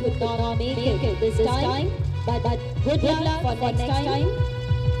those who could not make it this time. But good luck for next time.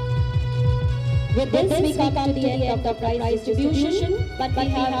 With this, we come to the end of the prize distribution. But we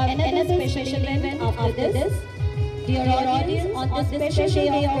have another special event after this. Dear audience, on this special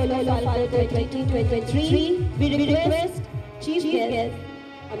day of Colofalco 2023, we request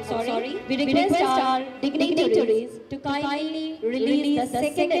we request our dignitaries to kindly release the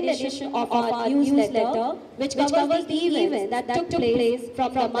second edition of our newsletter, which covers the events that took place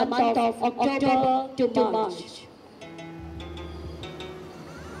from the month of October to March.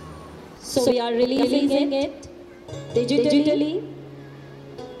 So we are releasing it digitally.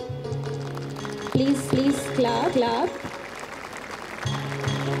 Please clap.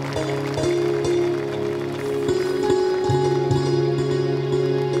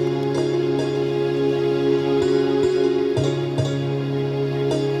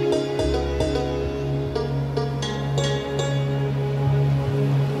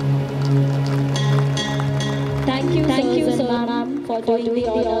 Thank you, sir, ma'am, for doing the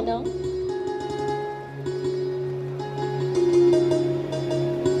honor.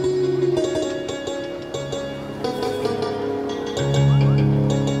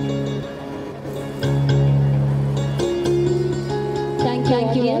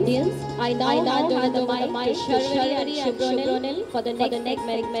 Thank you, audience. I now hand over the mic to Sharvari and Shubronil for the next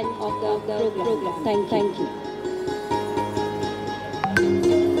segment of the program. Thank you.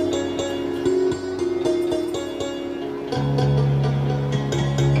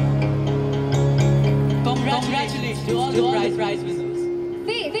 Congratulations to all the prize winners.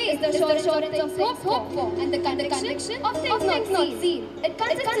 Faith is the assurance of things hoped for and the conviction of things not seen. It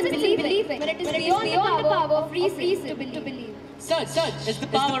consists in believing when it is beyond the power of reason to believe. Such is the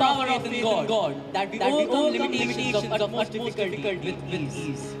power of faith in God that we overcome limitations of utmost difficulty with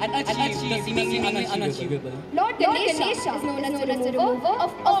ease and achieve the seemingly unachievable. Lord Ganesha is known as the remover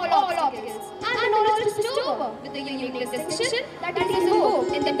of all obstacles and known as the bestower with the unique distinction that is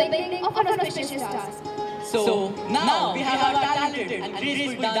invoked in the beginning of our auspicious task. So now we have our talented and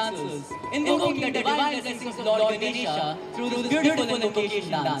graceful dancers invoking the divine blessings of Lord Ganesha through this beautiful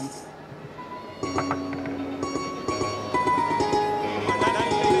invocation dance.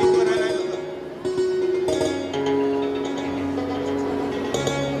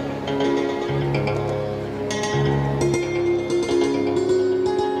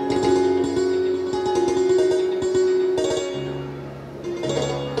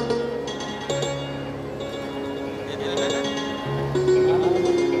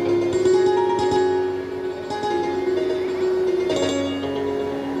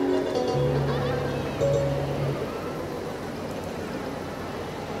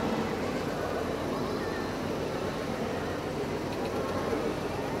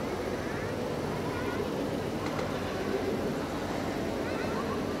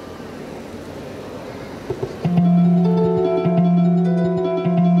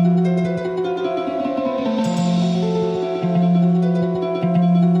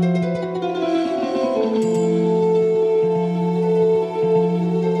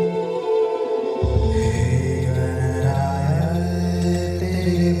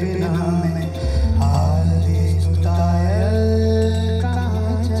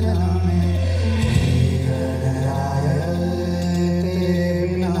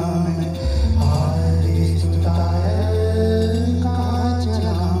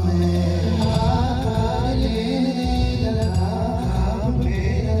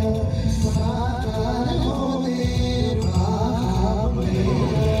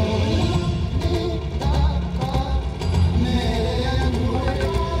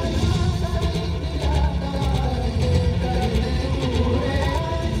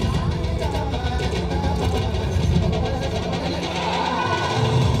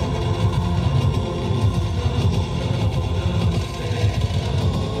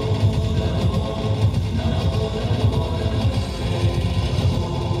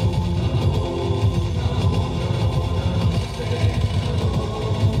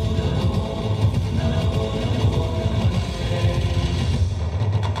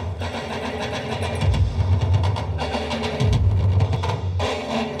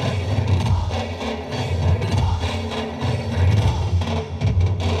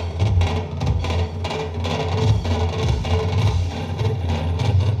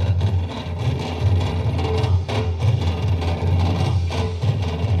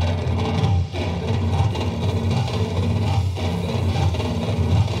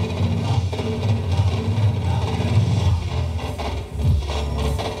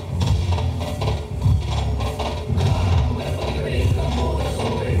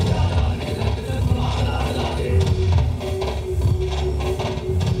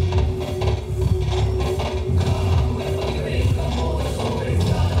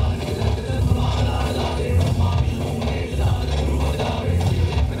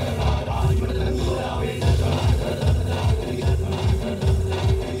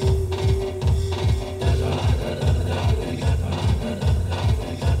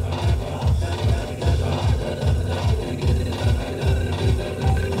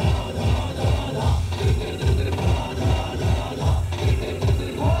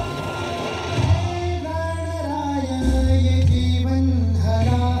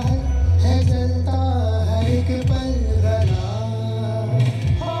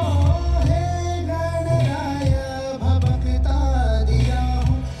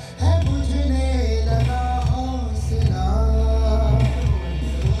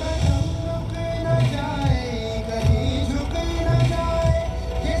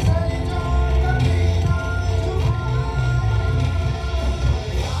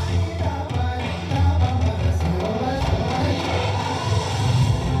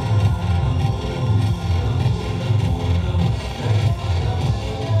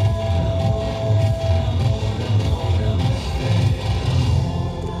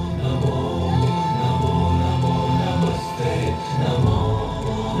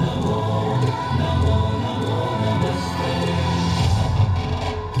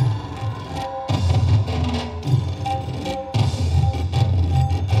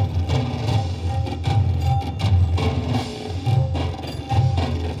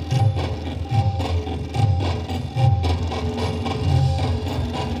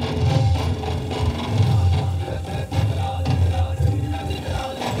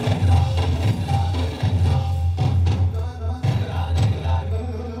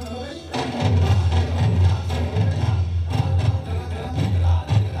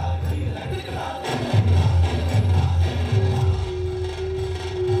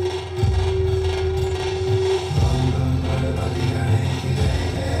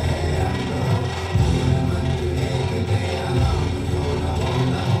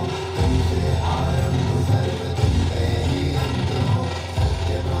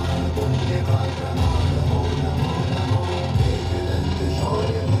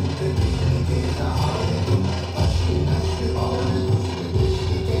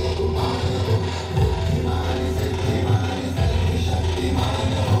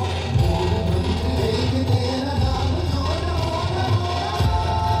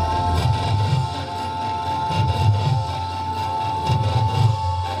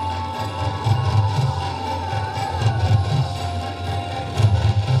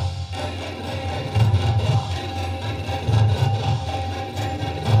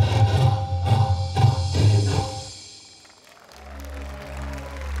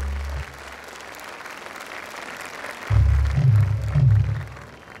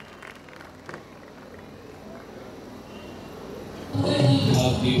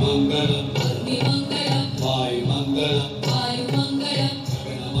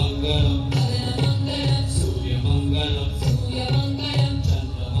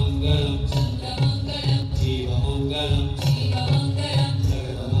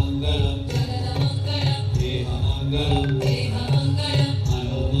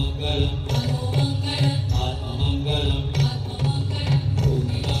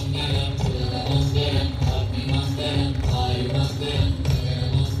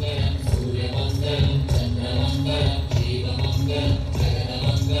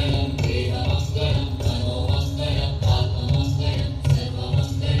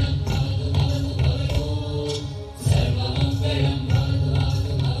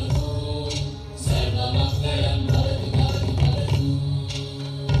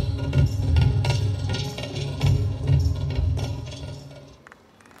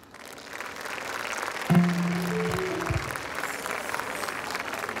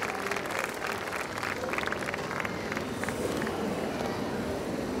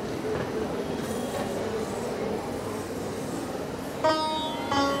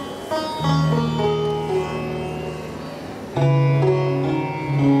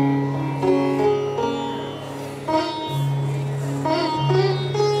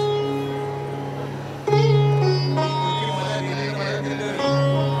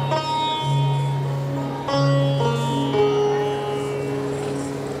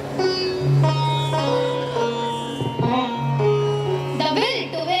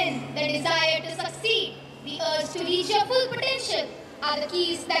 are the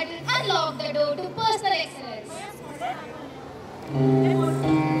keys that will unlock the door to personal excellence.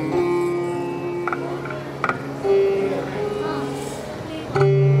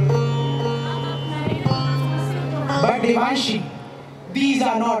 But Devanshi, these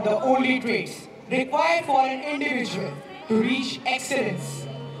are not the only traits required for an individual to reach excellence.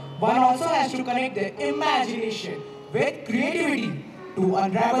 One also has to connect their imagination with creativity to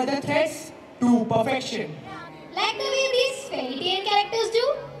unravel the threads to perfection. Like the way these fairy tale characters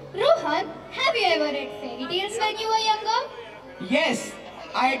do? Rohan, have you ever read fairy tales when you were younger? Yes,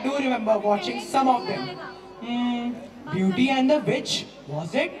 I do remember watching some of them. Beauty and the Witch,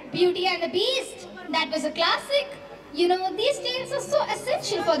 was it? Beauty and the Beast, that was a classic. You know, these tales are so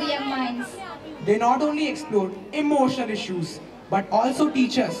essential for the young minds. They not only explore emotional issues, but also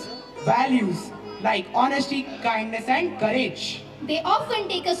teach us values like honesty, kindness and courage. They often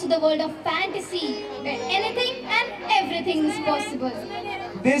take us to the world of fantasy, where anything and everything is possible.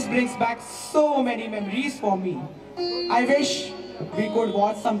 This brings back so many memories for me. I wish we could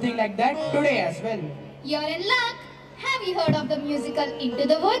watch something like that today as well. You're in luck. Have you heard of the musical Into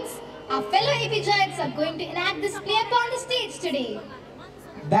the Woods? Our fellow Apeejays are going to enact this play upon the stage today.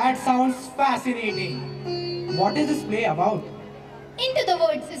 That sounds fascinating. What is this play about? Into the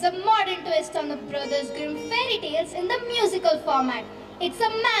Woods is a modern twist on the Brothers Grimm fairy tales in the musical format. It's a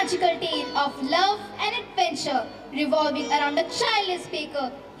magical tale of love and adventure revolving around a childless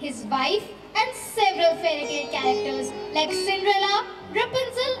baker, his wife, and several fairy tale characters like Cinderella,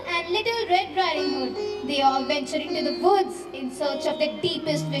 Rapunzel, and Little Red Riding Hood. They all venture into the woods in search of their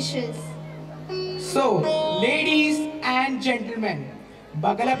deepest wishes. So, ladies and gentlemen,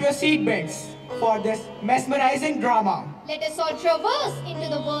 buckle up your seatbelts for this mesmerizing drama. Let us all traverse into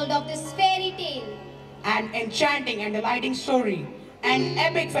the world of this fairy tale. An enchanting and delighting story, an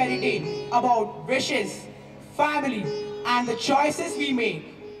epic fairy tale about wishes, family, and the choices we make.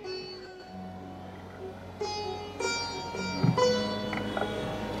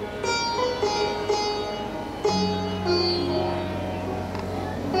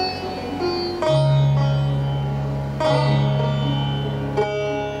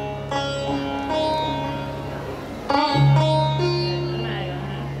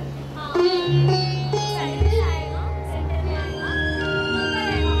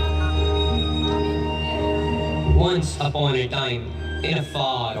 Once upon a time, in a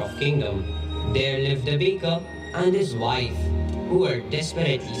far-off kingdom, there lived a baker and his wife, who were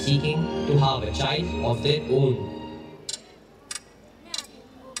desperately seeking to have a child of their own.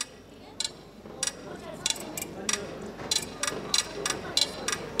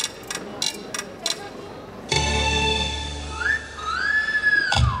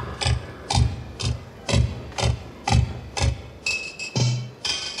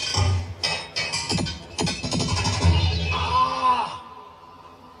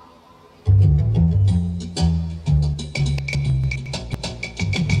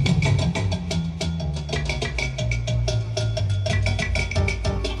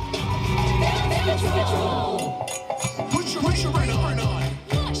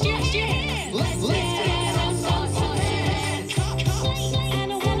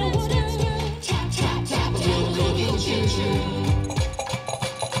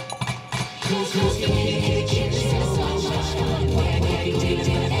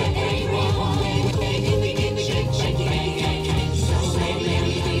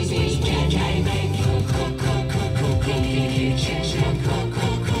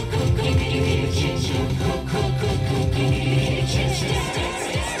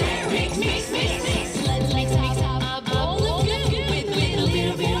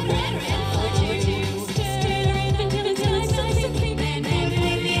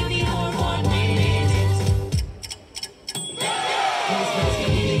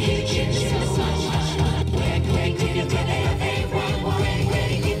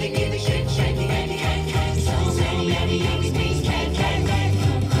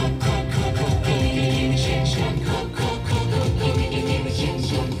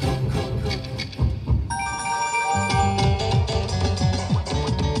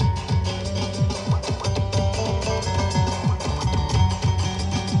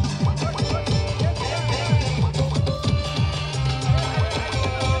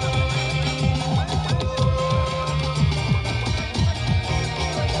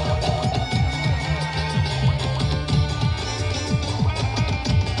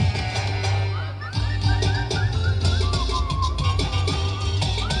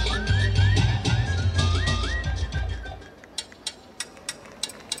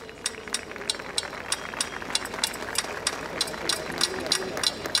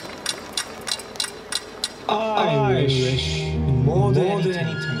 I wish more than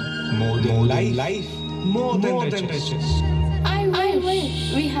anything, more than life, more than riches. I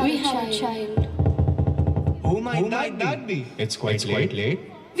wish we have a child. Who might that be? It's quite late.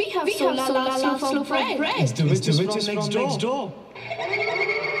 We have slow bread. It's the witches from next door.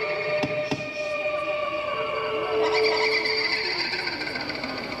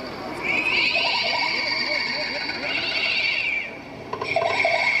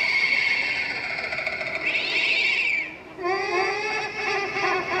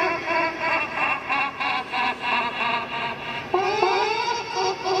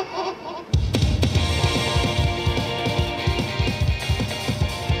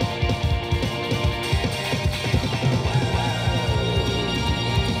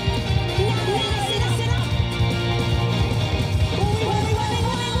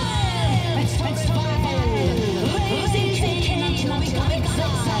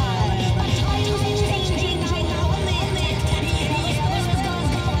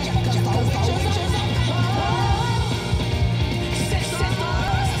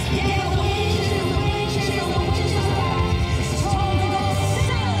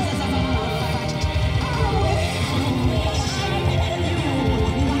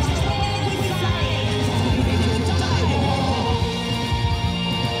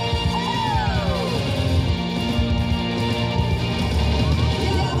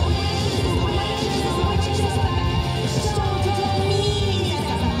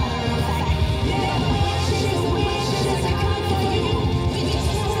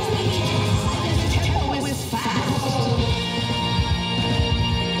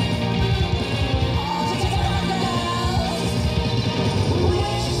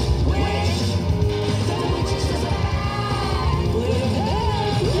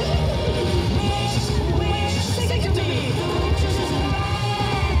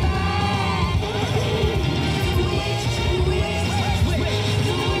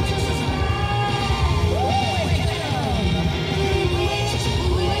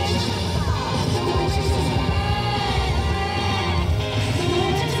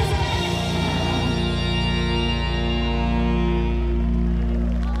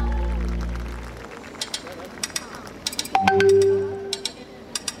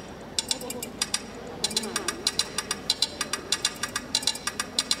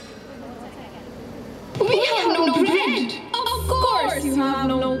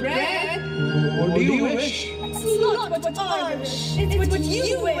 What do you wish? It's not what I wish. It's what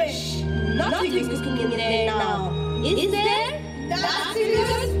you wish. Nothing is cooking in there now. Is there? That's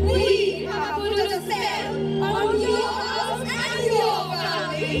because we have put a spell on your house and your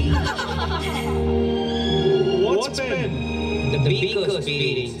family. What's been? The baker's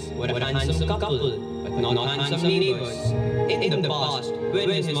parents were a handsome couple, but not handsome neighbors. In the past, when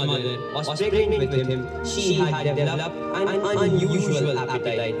his mother was pregnant with him, she had developed an unusual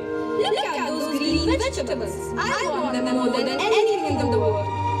appetite. Look at those green vegetables. I want them more than anything in the world.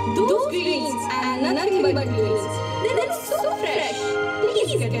 Those greens and nothing but greens. They look so fresh.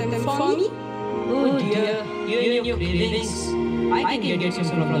 Please get them for me. Oh dear, you and your cravings. I can get some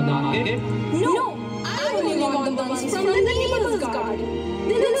from the market. No, I only want the ones from the neighbor's garden.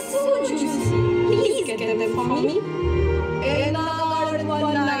 They look so juicy. Please get them for me.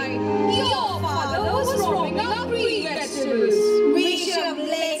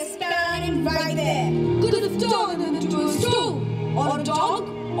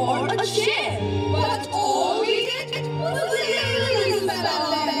 a share. But all we did was a little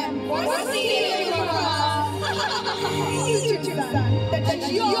spell on them for stealing from us. You two son,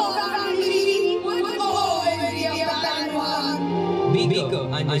 that your family would always be a bad one. Beaker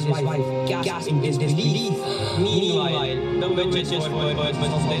and his wife gasped in disbelief. Meanwhile, the witches were must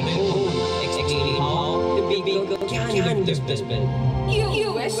their own, explaining how the Beaker can lift the spell.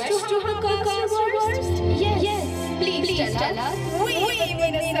 You wish to have a cast Yes. Please tell us. We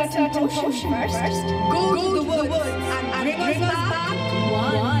need a certain potion first. Go to the woods and bring us back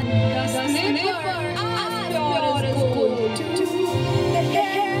one. The slipper as pure as gold. Two. The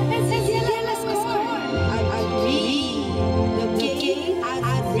hair is as yellow as corn. And three. The cape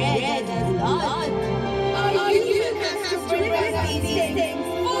as red as blood. You have to bring us these things.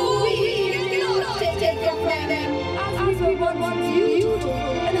 Oh, we cannot take it from them. As we want you to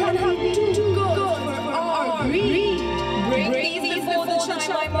and have to go for our greed. Break these before the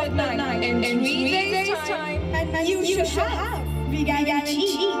chime of midnight in 3 days' time, and you should have. We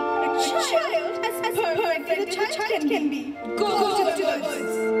guarantee a child as perfect as a child can be. Go to the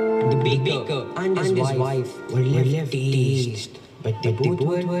woods. The Beaker and his wife were left dazed, but they both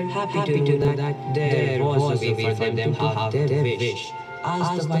were happy to know that there was a way for them to have their wish.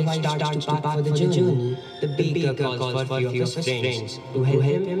 As the wife starts to pack for the journey, the Beaker calls for a few of his friends to help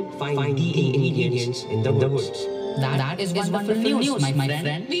him find the ingredients in the woods. That is wonderful news, my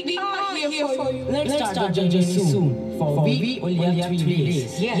friend. We are here for you. Let's start the journey soon, for we only have 3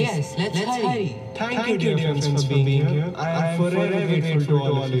 days. Yes, let's hurry. Thank you, dear friends, for being here. I am forever grateful to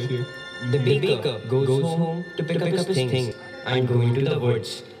all of you. The Beaker goes home to pick up his things and go into the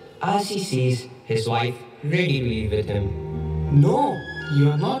woods as he sees his wife ready to leave with him. No,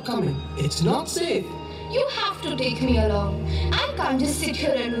 you are not coming. It's not safe. You have to take me along. I can't just sit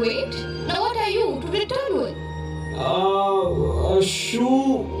here and wait. Now what are you to return with? A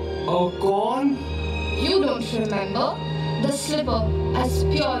shoe, a corn. You don't remember? The slipper as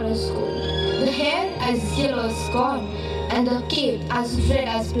pure as gold, the hair as yellow as corn, and the cape as red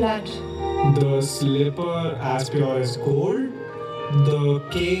as blood. The slipper as pure as gold, the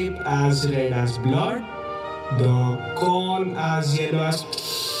cape as red as blood, the corn as yellow as...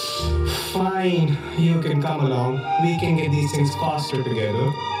 Fine, you can come along. We can get these things faster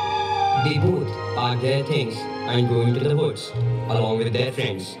together. They both pack their things and go into the woods along with their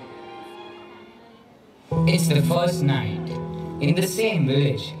friends. It's the first night. In the same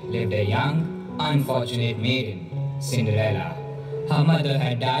village lived a young, unfortunate maiden, Cinderella. Her mother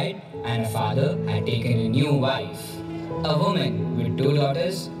had died and her father had taken a new wife, a woman with 2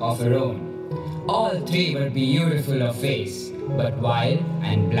 daughters of her own. All 3 were beautiful of face, but wild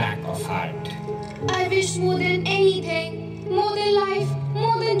and black of heart. I wish more than anything, more than life,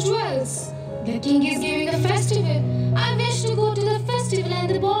 more than jewels. The king is giving a festival. I wish to go to the festival and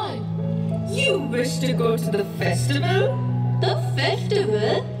the ball. You wish to go to the festival? The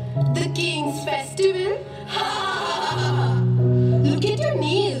festival? The king's festival? Ha! Look at your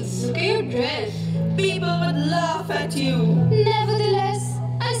nails, look at your dress. People would laugh at you. Nevertheless,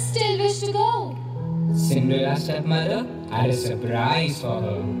 I still wish to go. Cinderella's stepmother had a surprise for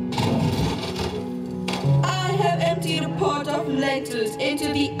her. I have emptied a pot of lentils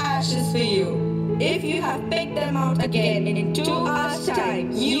into the ashes for you. If you have picked them out again in 2 hours'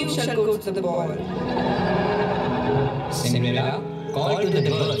 time, you shall go to the ball. Cinderella called to the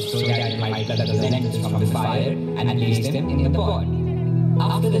birds so that it might pluck the lentils from the fire and place them in the pot.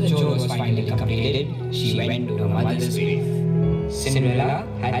 After the chore was finally completed, she went to her mother's grave. Cinderella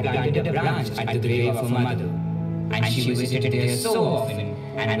had planted a branch at the grave of her mother, and she visited there so often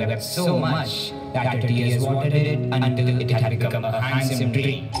and wept so much that her tears watered it until it had become a handsome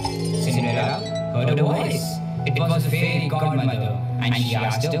tree. Cinderella heard a voice. It was a fairy godmother, and she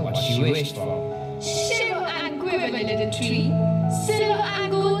asked her what she wished for. Shiver and quiver, little tree. Silver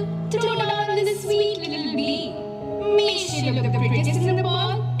and gold, throw down this sweet little bee. May she look the prettiest in the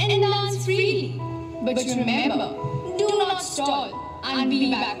ball and dance freely. But remember, do not stall and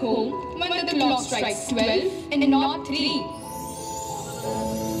be back home when the clock strikes 12 and not 3.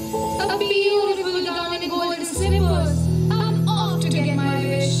 A beautiful gown and golden slippers. I'm off to get my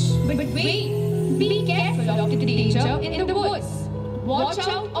wish. But wait, be careful of the danger in the woods. Watch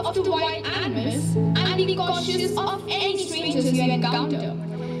out of the wild animals and be cautious of any strangers you encounter.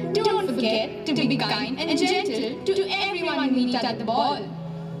 Don't forget to be kind and gentle to everyone you meet at the ball.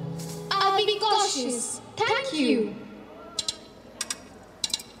 I'll be cautious. Thank you.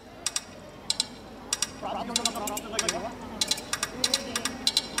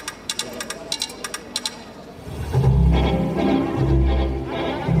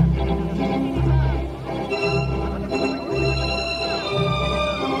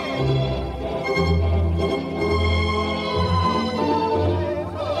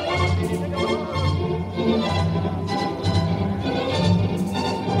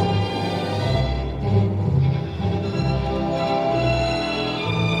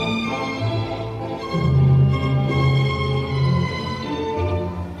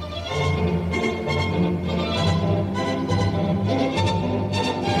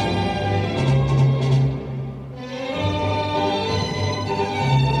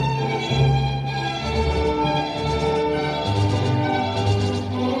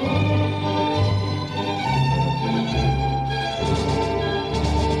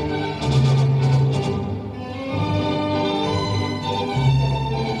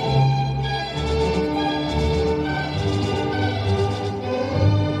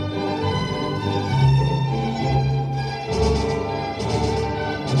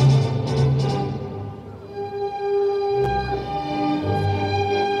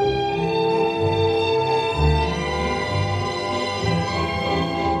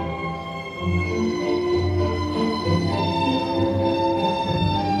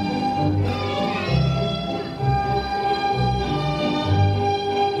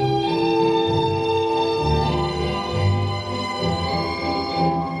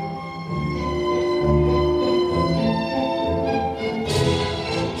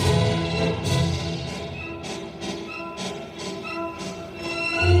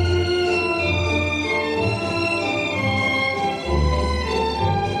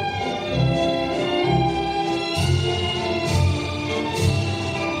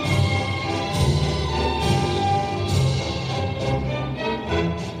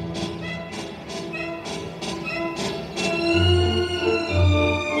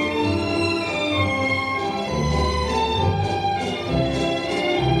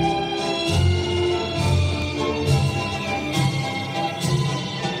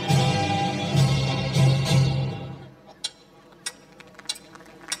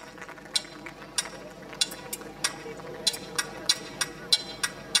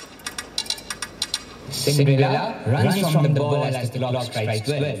 Cinderella runs from the ball as the clock strikes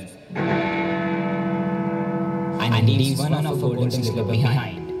 12 and leaves one of her golden slipper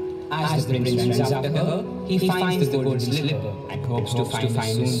behind. As the prince runs after her, he finds the golden slipper and hopes to find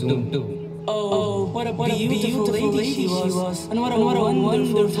her soon too. Oh, what a beautiful lady she was. And what a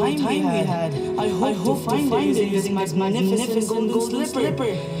wonderful time we had. I hope to find her using this magnificent golden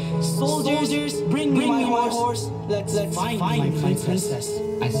slipper. Soldiers, bring me my horse. Let's find my princess.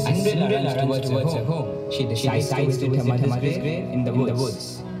 As Cinderella runs towards her home, she decides to visit her mother's grave in the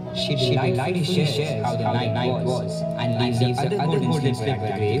woods. She delightfully shares how the night was and leaves the other golden slipper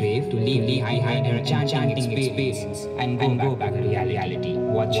at the grave to leave behind her enchanting experience and go back to reality.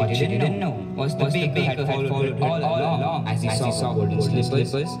 What she didn't know was the baker had followed her all along as he saw golden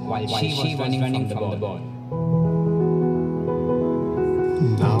slippers while she was running from the ball.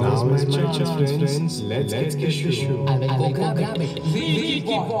 Now is my chance, friends. Let's get the shoe. I will go grab it. We keep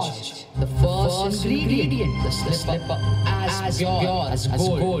watch. The first ingredient, the slipper, as pure as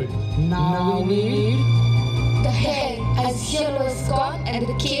gold. Now we need the hair as yellow as corn and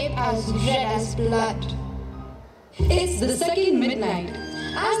the cape as red as blood. It's the second midnight.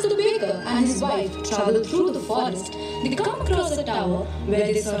 As the baker and his wife travel through the forest, they come across a tower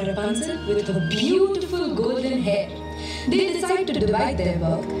where they saw Rapunzel with her beautiful golden hair. They decide to divide their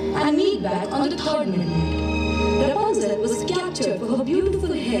work and meet back on the third midnight. Rapunzel was captured for her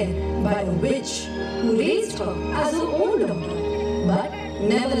beautiful hair by a witch who raised her as her own daughter, but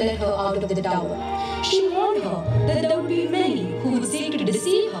never let her out of the tower. She warned her that there would be many who would seek to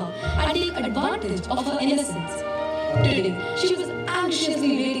deceive her and take advantage of her innocence. Today, she was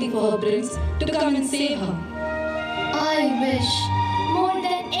anxiously waiting for her prince to come and save her. I wish, more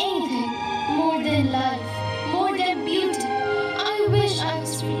than anything, more than life, more than beauty, I wish I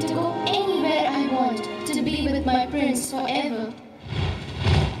was free to go anywhere I want, to be with my prince forever.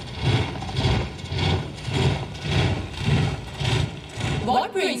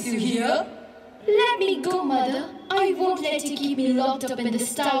 What brings you here? Let me go, mother. I won't let you keep me locked up in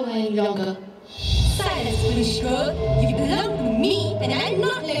this tower any longer. Silence, foolish girl. You belong to me, and I'll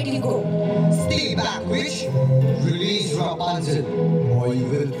not let you go. Stay back, witch. Release Rapunzel, or you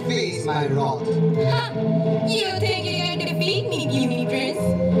will face my wrath. Ha! You think you can defeat me, puny prince?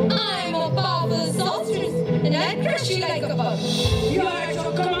 I'm a powerful sorceress, and I'll crush you like a bug. You are at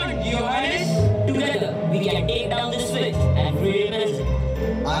your command, Your Highness. Together, we can take down this witch and free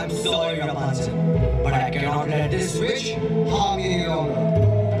Rapunzel. I'm sorry, Rapunzel, but I cannot let this witch harm me any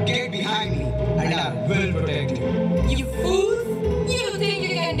longer. Get behind me, and I will protect you. You fools! You think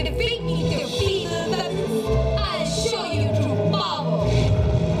you can defeat me with your feeble weapons? I'll show you true power.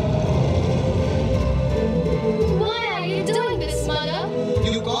 Why are you doing this, mother?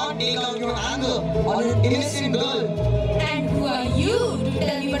 You can't take out your anger on an innocent girl. And who are you to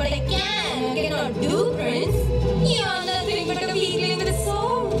tell me what I can and cannot do, prince? You are nothing but a weakling with a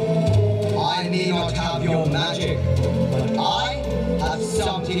sword. I may not have your magic, but I have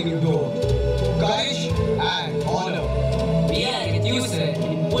something you don't. Courage and honor. We are with you, sir,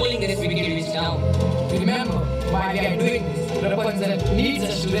 in pulling this wicked witch down. Remember, while we are doing this, Rapunzel needs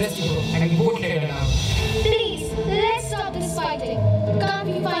us to rescue her and we won't let her down. Please, let's stop this fighting. Can't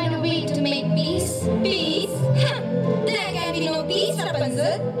we find a way to make peace? Peace? Ha! There can be no peace,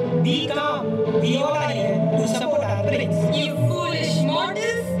 Rapunzel. Be calm. We all are here to support our prince. You foolish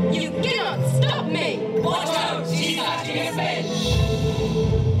mortals! You cannot stop me! Watch out! She's catching a spell!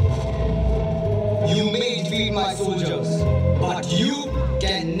 You may defeat my soldiers, but you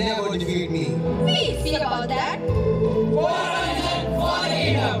can never defeat me. We'll see about that. For the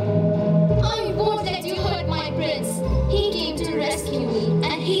kingdom! I won't let you hurt my prince. He came to rescue me,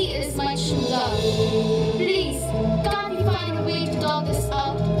 and he is my true love. Please, can't we find a way to talk this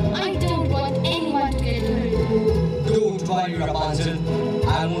out? I don't want anyone to get hurt. Don't worry, Rapunzel.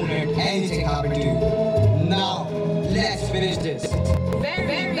 I won't let anything happen to you. Now, let's finish this.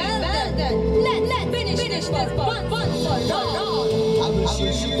 Very well done. Let's finish this once for all. I will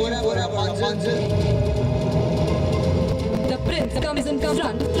shield you forever, Rapunzel. The prince comes in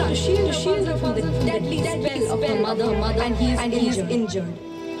front to shield her from the deadly spell of her mother, and he is injured.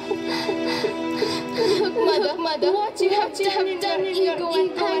 Mother, what you have done in your ego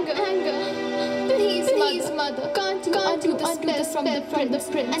and anger. Please, mother, can't you undo the spell from the prince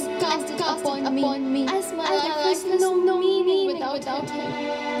and cast it upon me, as my life has no meaning without him.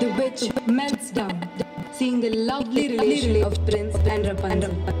 The witch melts down, seeing the lovely relationship of Prince and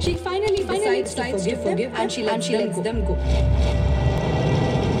Rapunzel. She finally decides to forgive and she lets them go.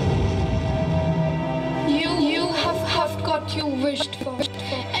 You have got you wished for,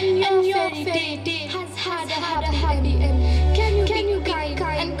 and your fairy tale has had a happy end. Can you be kind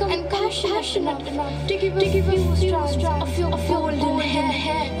and compassionate enough to give a few strands of your golden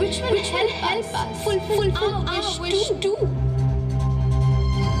hair, which will help us fulfill our wish too.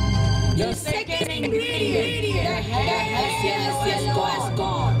 The second ingredient, the hair has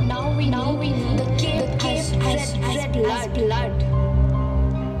gone. Now we know the cape has red blood.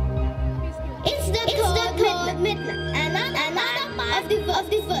 It's the third midnight, another part of the world,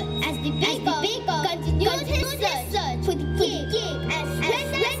 as the baker continues his search for the cake as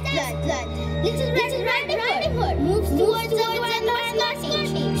red blood. Little Riding Hood moves towards the mascot,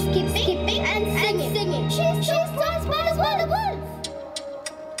 skipping and singing. She's lost by the wolf.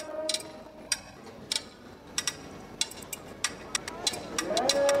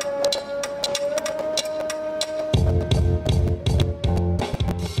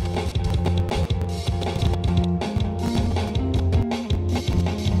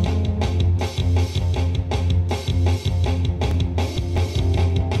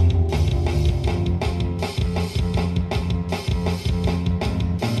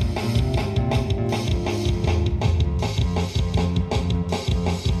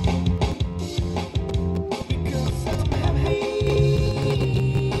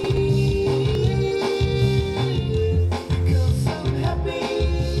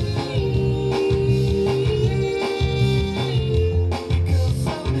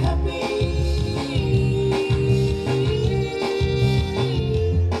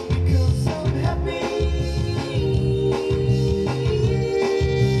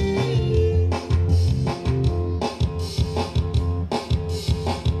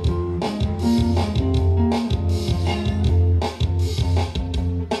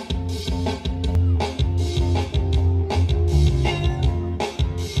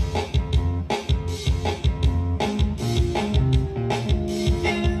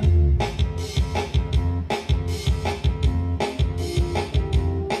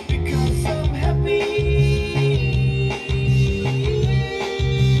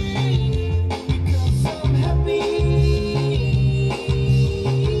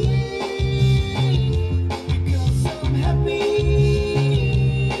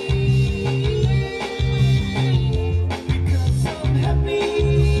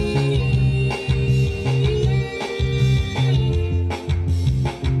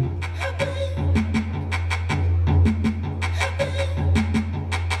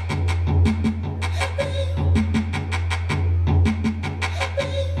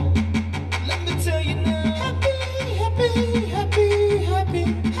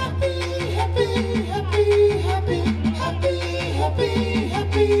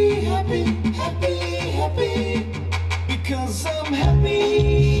 Because I'm happy.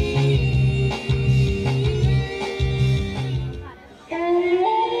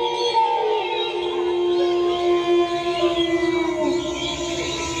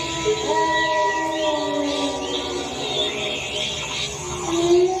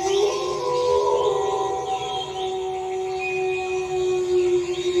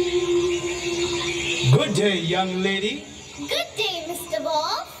 Good day, young lady. Good day, Mr.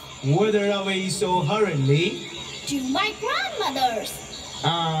 Wolf. Whither away so hurriedly? To my grandmother's.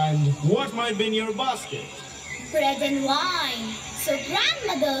 And what might be in your basket? Bread and wine. So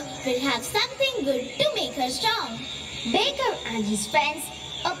grandmother will have something good to make her strong. Baker and his friends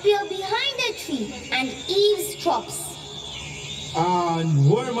appear behind a tree and eavesdrops. And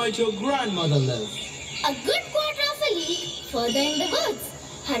where might your grandmother live? A good quarter of a league further in the woods.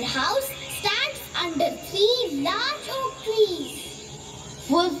 Her house stands under 3 large oak trees.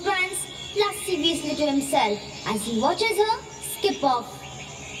 Wolf grunts lasciviously to himself as he watches her skip off.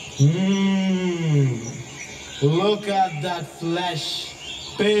 Look at that flesh,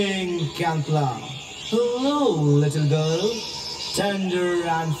 pink and plump. Hello, little girl, tender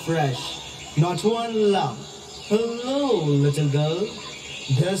and fresh, not one lump. Hello, little girl,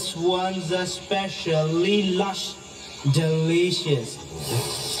 this one's especially lush, delicious.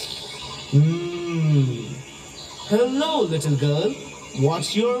 Hello, little girl,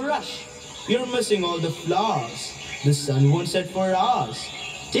 what's your rush? You're missing all the flowers. The sun won't set for hours.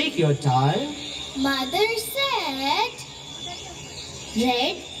 Take your time. Mother said,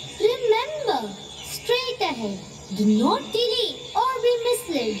 Red, remember, straight ahead. Do not delay or be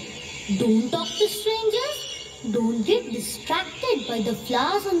misled. Don't talk to strangers. Don't get distracted by the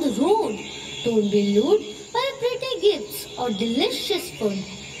flowers on the road. Don't be lured by pretty gifts or delicious food.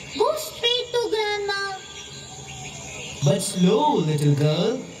 Go straight to Grandma. But slow, little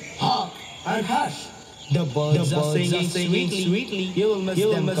girl. Hark and hush. The birds are singing sweetly. You will miss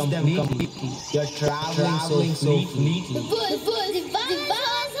them completely. You're traveling so fleetly. The birds devour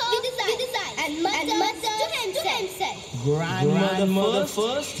with his eye and mutters to himself. said. Grandmother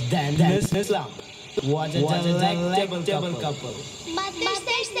first, then Miss Lump. What a delectable couple. But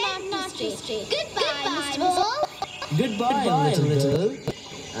they said not to stay. Goodbye, Mr. Wolf. Goodbye, little.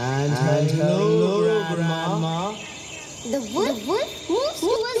 And hello, Grandma. The wolf moves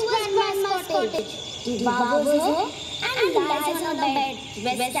towards Grandma's cottage, devours her, and lies on the bed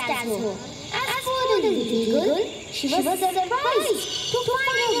where stands her. As for the little girl, she was surprised to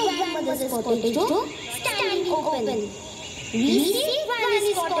find her grandmother's cottage door standing open. We see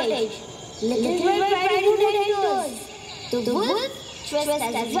Granny's cottage. Little Red Riding Hood enters. The wolf, dressed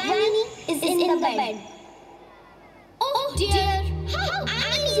as Granny, is in the bed. Oh dear, how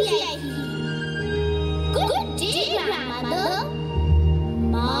uneasy I feel. Good day, Grandmother.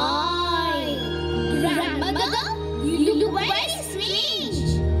 My Grandmother, you look very strange.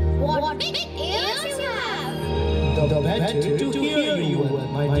 What big ears you have. The better to hear you,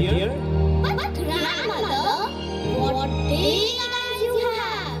 my dear. But Grandmother, what big eyes you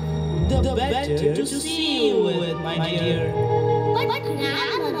have. The better to see you with, my dear. But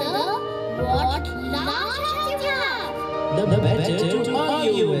Grandmother, what large eyes you have. The better to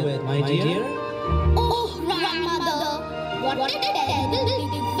argue with, my dear. Oh, Grandmother, what a terrible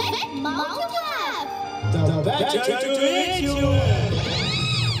big wet mouth you have. The better to eat you with.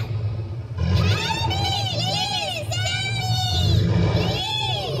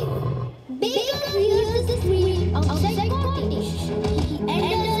 Baker hears the scream outside the cottage. He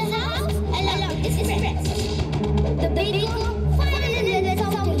enters the house along with his friends. The baker finally lets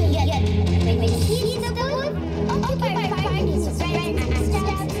out a yell. When he sees the wolf, occupied by his friends and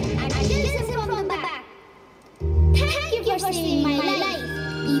stabs and kills him from the back. Thank you for saving my life,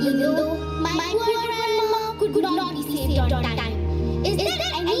 even though my poor grandma could not be saved on time. Is there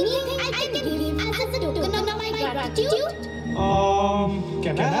anything I can give as a token of my gratitude?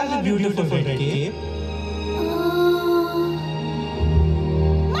 Can I have a beautiful red cape?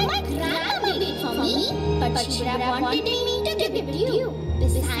 My grandma made it for me, but she would have wanted me to give it to you.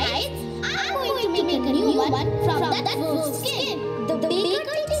 Besides, I'm going to make a new one from that wolf's skin. The baker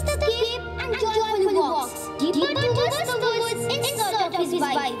takes the cape and joyfully walks deeper towards the woods in search of his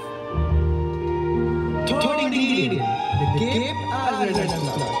wife. Third ingredient, the cape as red as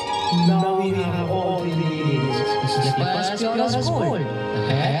blood. Now we have all the ingredients. The slipper as pure as gold,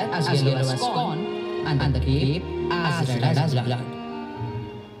 the hair as yellow as corn, and the cape as red as blood.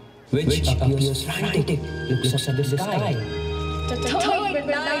 Which appears frantic, looks up at the sky. The third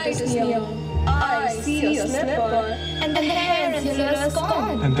midnight is near. I see your slipper, and the hair as yellow as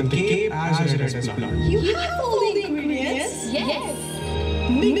corn. And the cape as red as blood. You have all the ingredients? Yes.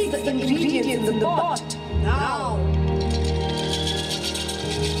 Mix the ingredients in the pot. Now.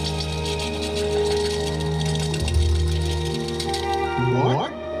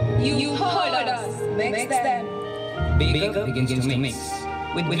 What? You heard us. Mix them. Baker begins to mix.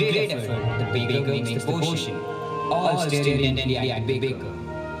 With great effort, the baker makes the potion. All staring intently at Baker.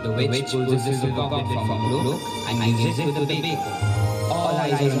 The witch pulls the silver goblet from Brooke and uses it with the baker. All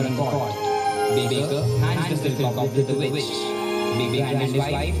eyes are on the pot. Baker hands the silver goblet to the witch. Baker and his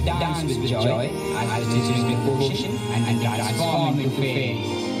wife dance with joy as the witch drinks the potion and transform into fairies.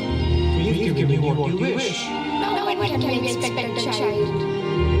 Please give me what you wish. Now when can we expect a child?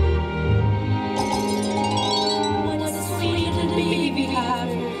 What a sweet little baby we have.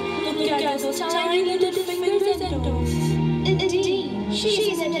 Look at those tiny little fingers and toes. Indeed,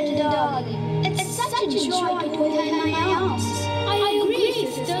 she's a little dolly. It's such a joy to hold her in my arms. I agree,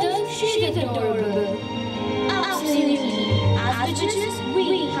 sisters, she's adorable. Absolutely. As witches, we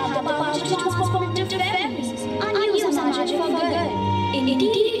have the power to transform into fairies and use our magic for good.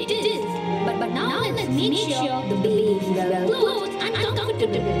 Indeed, it is. But now let's make sure the baby is well clothed and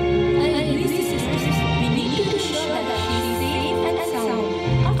comfortable. I agree, sisters. We need to ensure that she's safe and sound.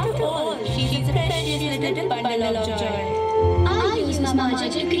 After all, she's a precious little bundle of joy. I use my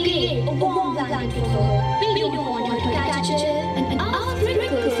magic to create a warm blanket for her. We don't want her to catch it, and I'll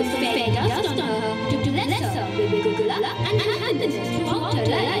sprinkle some fairy dust on her to bless her with good luck and happiness throughout her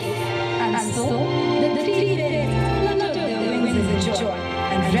life. And so, the three fairies flutter their wings in joy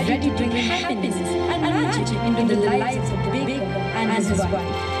and ready to bring happiness and magic into the lives of the baker and his wife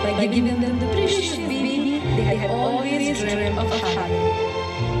by giving them the precious baby they had always dreamed of having.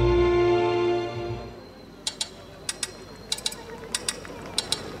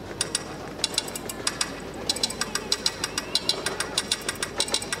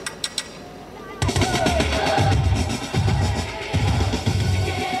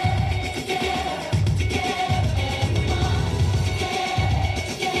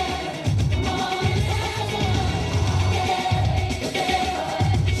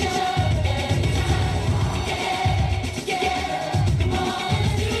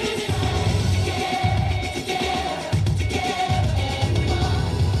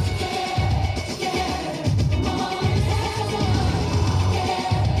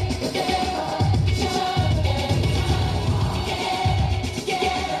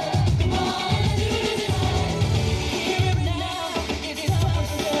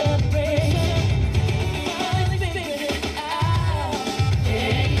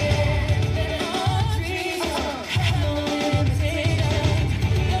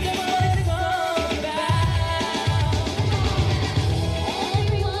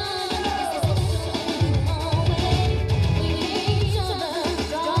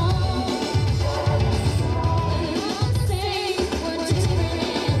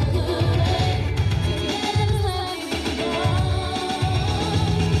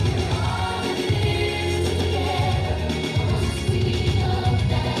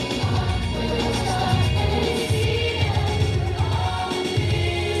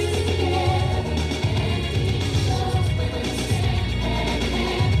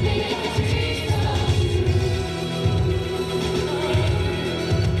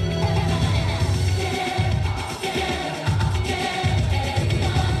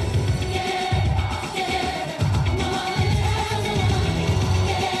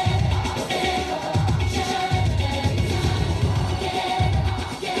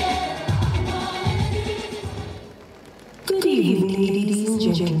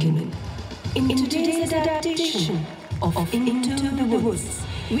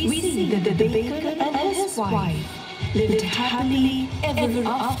 we see that the baker and his wife lived happily ever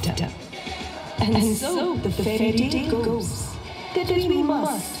after. And so the fairy tale goes that we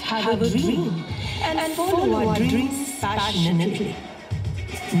must have a dream and follow our dreams passionately.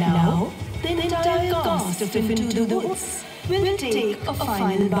 Now, the entire cast of Into the Woods will take a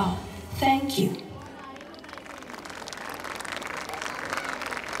final bow. Thank you.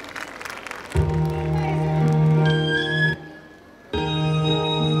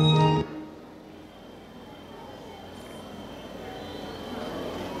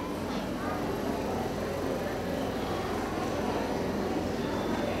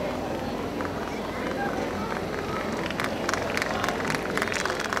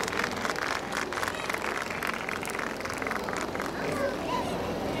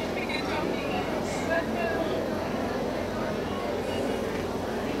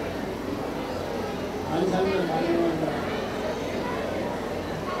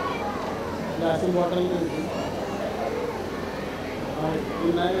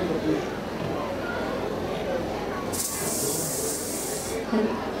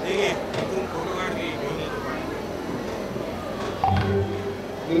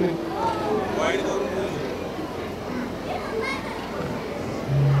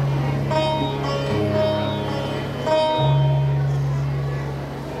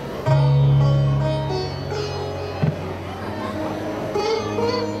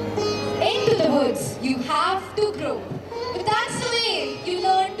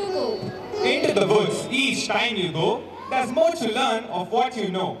 Time you go, there's more to learn of what you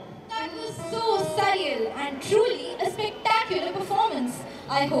know. That was so surreal and truly a spectacular performance.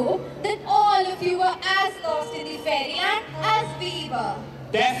 I hope that all of you were as lost in the fairyland as we were.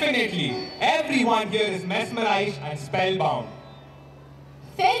 Definitely. Everyone here is mesmerized and spellbound.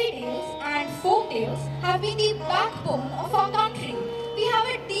 Fairy tales and folk tales have been the backbone of our country. We have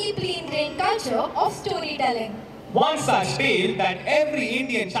a deeply ingrained culture of storytelling. One such tale that every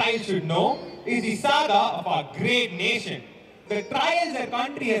Indian child should know is the saga of our great nation. The trials our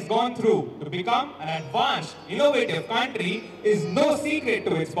country has gone through to become an advanced, innovative country is no secret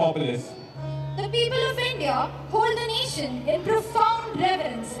to its populace. The people of India hold the nation in profound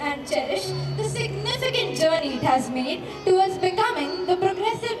reverence and cherish the significant journey it has made towards becoming the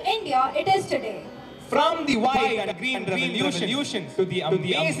progressive India it is today. From the white and green revolutions to the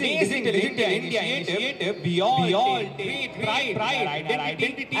amazing Digital India initiative, we all take pride in our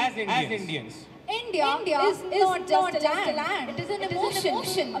identity as Indians. India is not just a land, it is an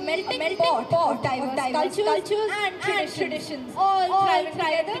emotion, a melting pot of diverse cultures and traditions, all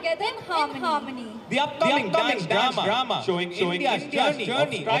thriving together in harmony. The upcoming dance drama showing India's journey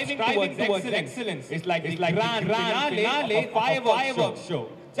of striving towards excellence is like the grand finale of fireworks show.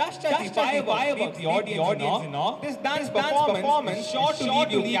 Just as the fireworks the audience off, this dance performance sure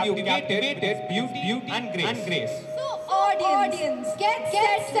to leave you captivated with beauty and grace. So audience, get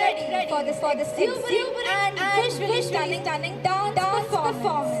ready for this exuberant and visually stunning dance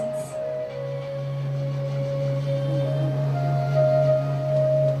performance.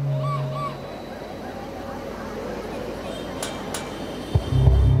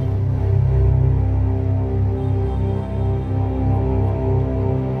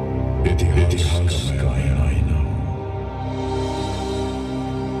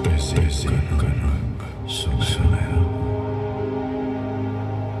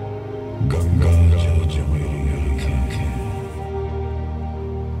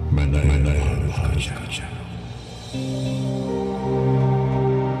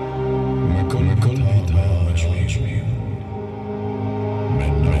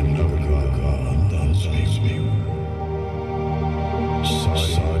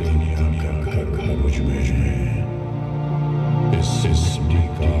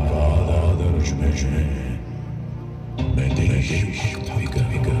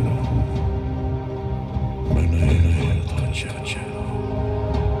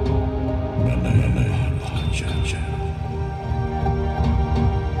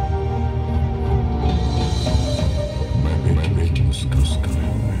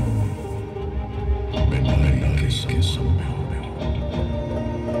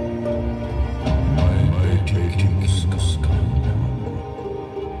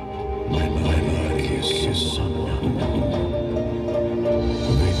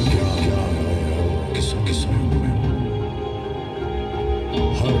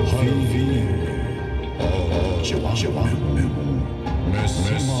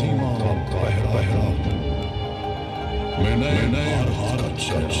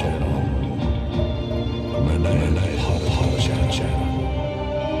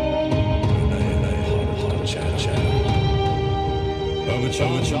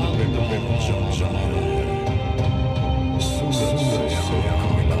 चांद पे पहुंचा है, सूरज से आंख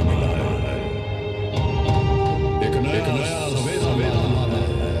मिला है, एक नया सवेरा है,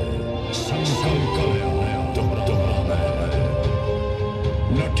 संकल्प नया दोहराना है,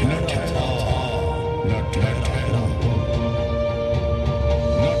 न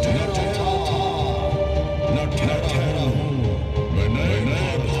ठहरा हूँ, मैं नए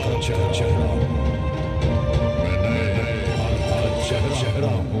भारत चेहरा हूँ, मैं नए भारत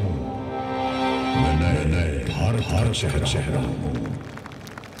चेहरा हूँ, मैं नए भारत चेहरा हूँ,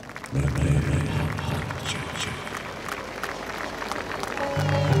 मैं नए भारत चेहरा।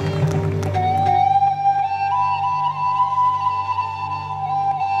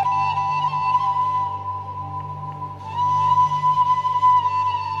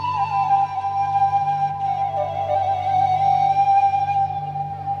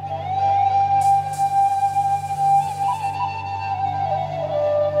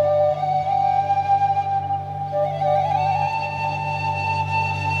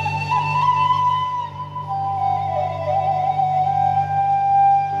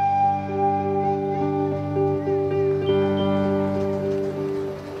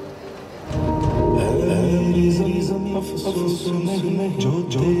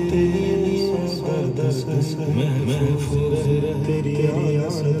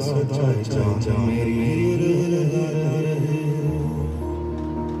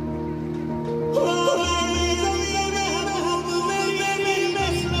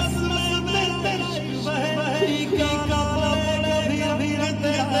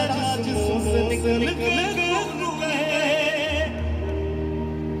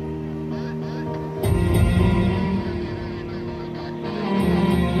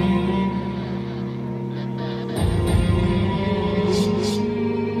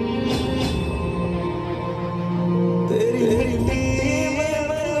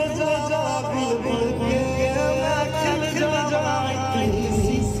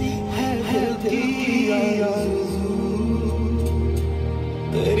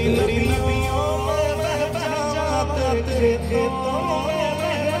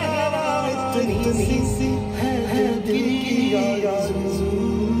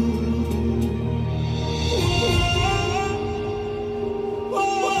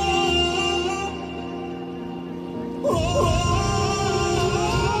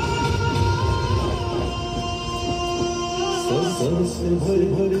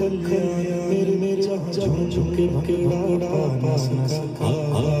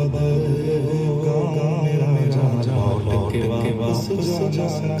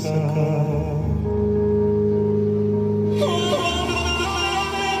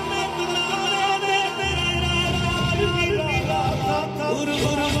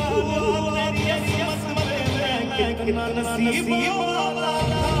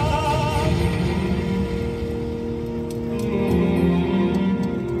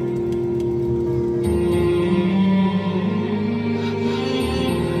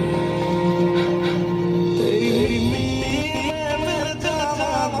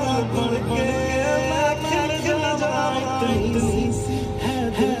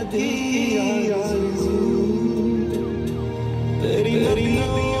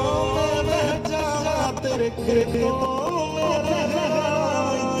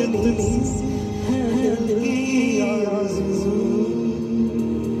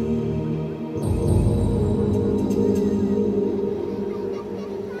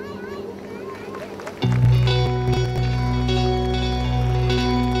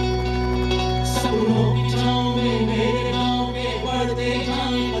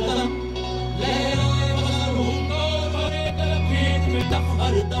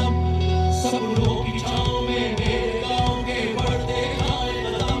 सपनों की छाँव में मेरे गाँव के बढ़ते जाएं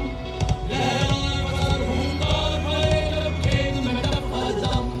कदम, लहरों में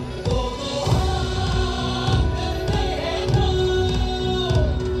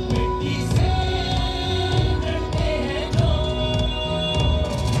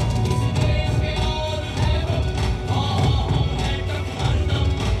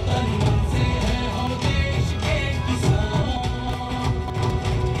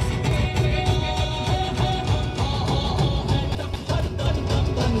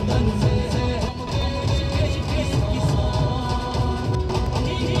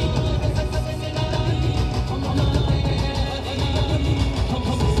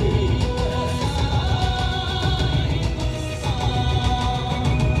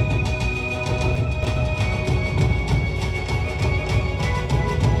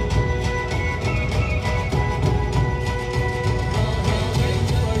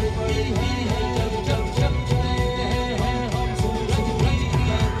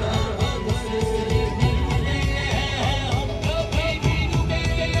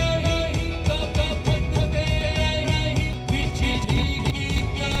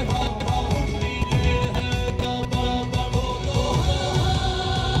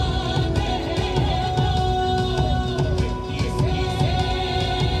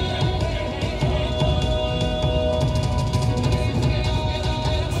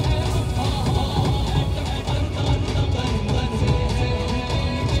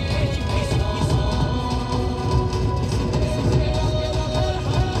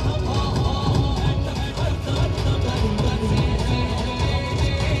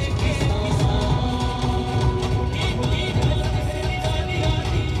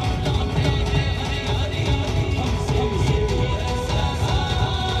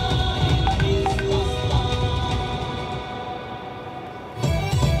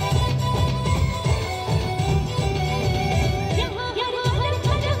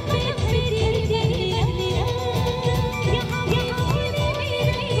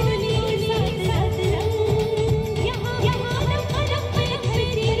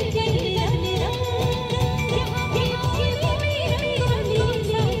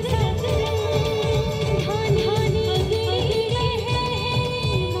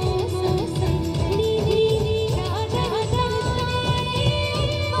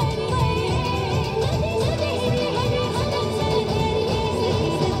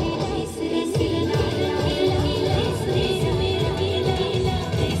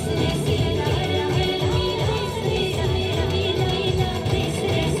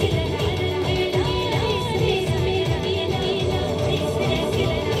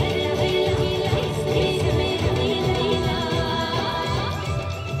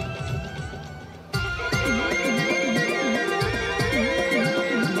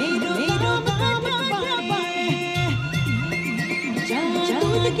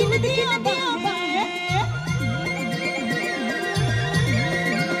I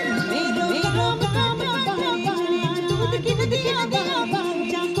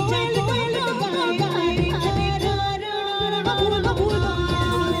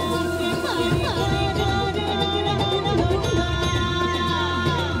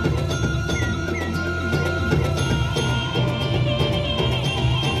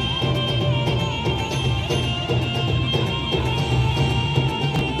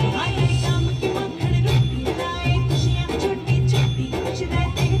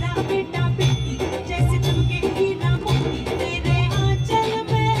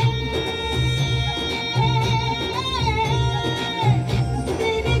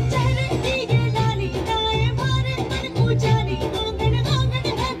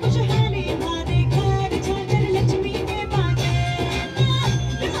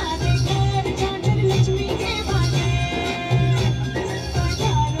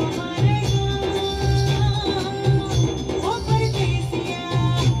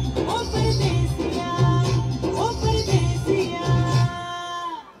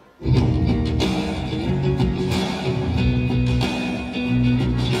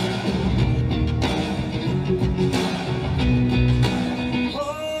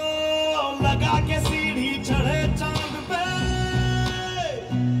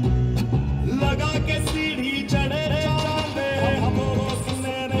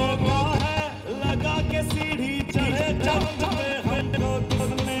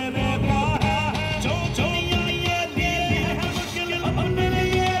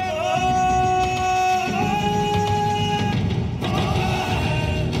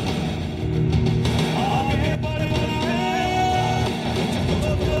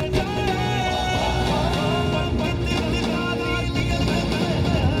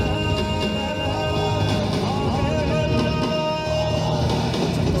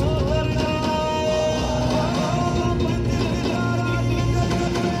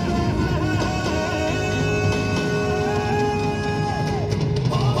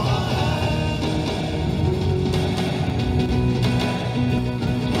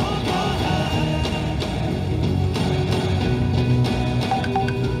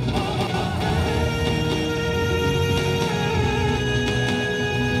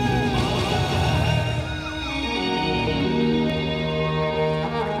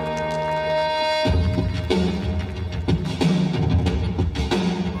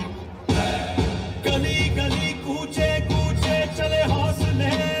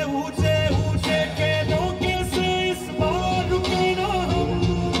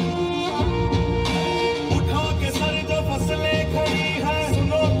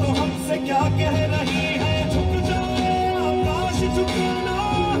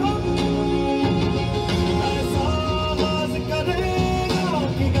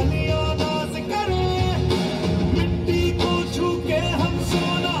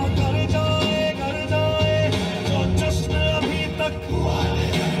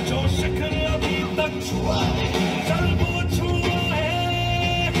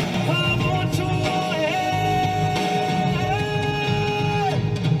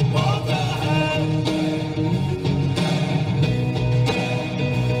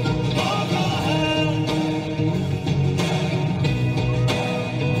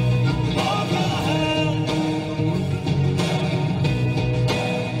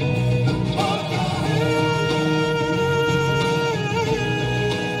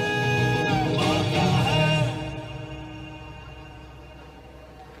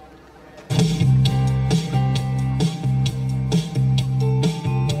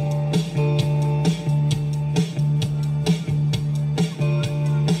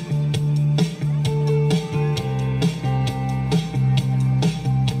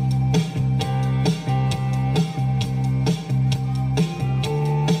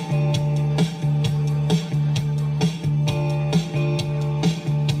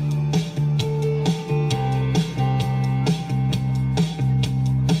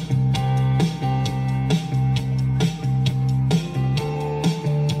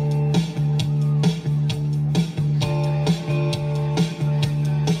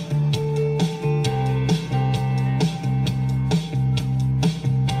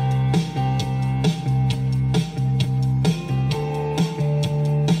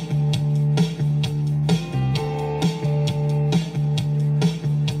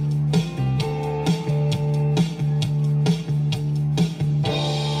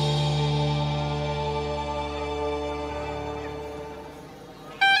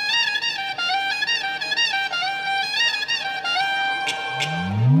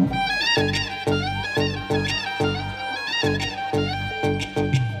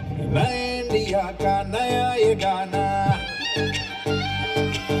इंडिया का नया ये गाना,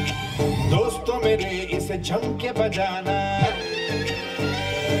 दोस्तों मेरे इसे जम के बजाना।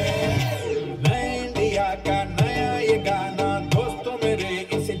 नए इंडिया का नया ये गाना, दोस्तों मेरे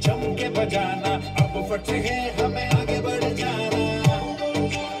इसे जम के बजाना। अब फट है हमें आगे बढ़ जाना,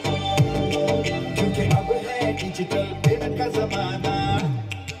 क्योंकि अब है डिजिटल पेमेंट का जमाना।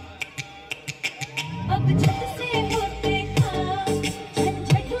 अब झट से होते काम,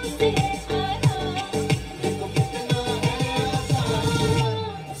 झटझटों से आना, देखो कितना है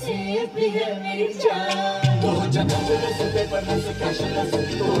आसान, सेफ भी है मेरी जान। तो जनरल से पेपरलेस कैशलेस,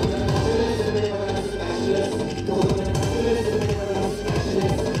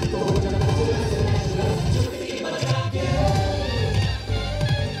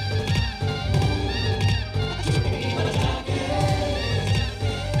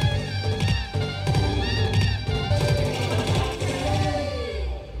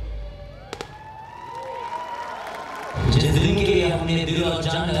 जिस दिन के लिए हमने दिल और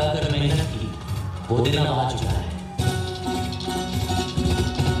जान लगाकर मेहनत की, वो दिन अब आ चुका है।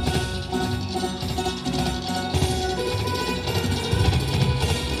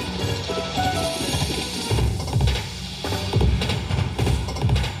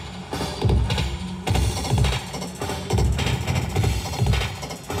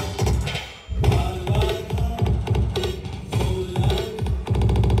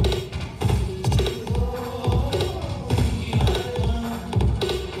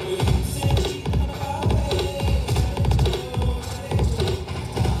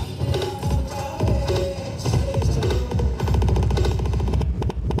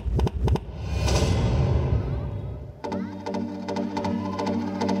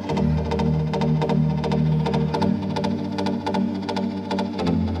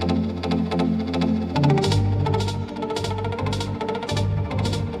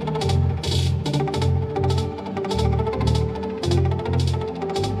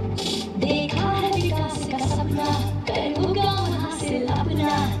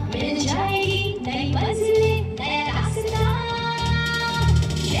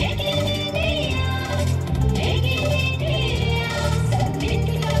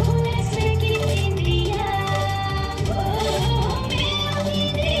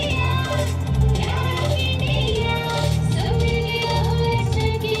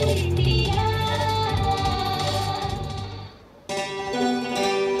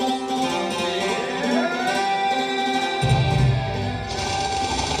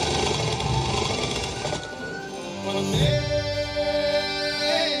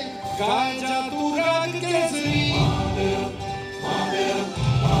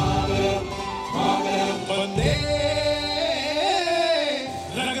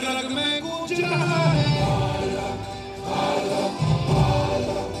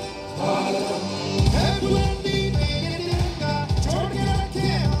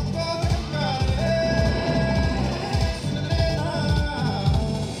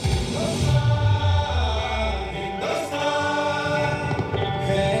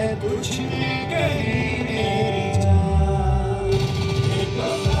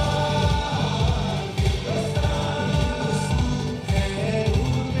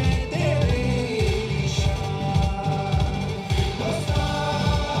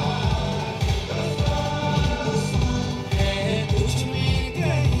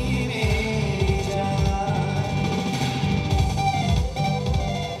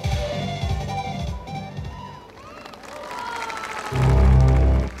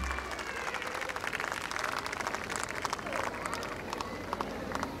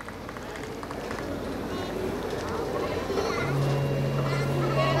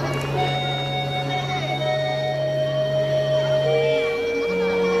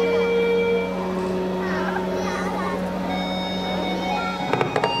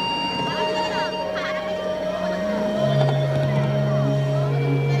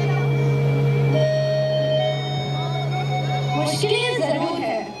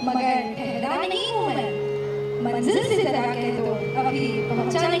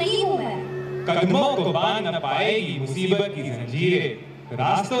 कदमों को बांध न पाएगी मुसीबत की जंजीरें,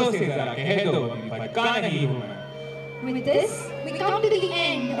 रास्तों से जरा कह दो भटका नहीं हूं मैं। With this, we come to the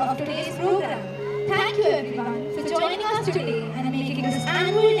end of today's program. Thank you everyone for joining us today and making this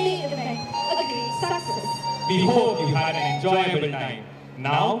annual day event a great success. We hope you had an enjoyable time.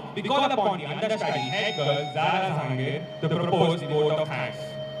 Now, we call upon the understudy head girl Zara Zahangir to propose the vote of thanks.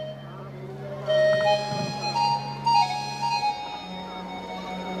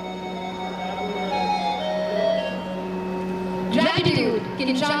 Gratitude can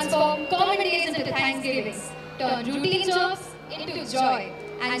transform common days into Thanksgivings, turn routine jobs into joy,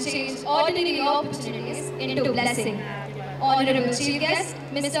 and change ordinary opportunities into blessing. Honorable Chief Guest,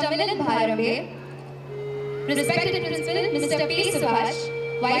 Mr. Milind Bharambe, respected Principal, Mr. P. Subhash,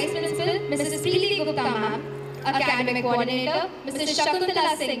 Vice Principal, Mrs. Preeti Gupta Ma'am, Academic Coordinator, Mrs.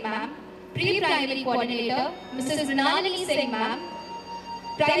 Shakuntala Singh Ma'am, Pre-Primary Coordinator, Mrs. Rinalini Singh Ma'am,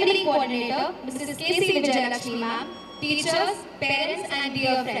 Primary Coordinator, Mrs. K.C. Vijayalakshmi Ma'am, teachers, parents and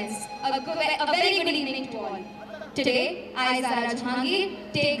dear friends, a very good evening to all. Today, I, Zara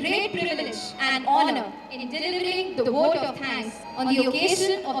Jahangir, take great privilege and honor in delivering the vote of thanks on the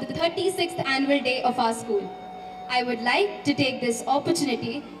occasion of the 36th annual day of our school. I would like to take this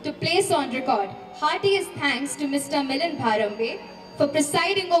opportunity to place on record heartiest thanks to Mr. Milind Bharambe for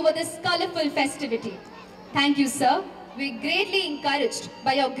presiding over this colorful festivity. Thank you, sir. We are greatly encouraged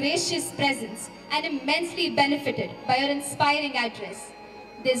by your gracious presence and immensely benefited by your inspiring address.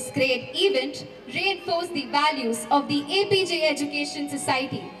 This great event reinforced the values of the Apeejay Education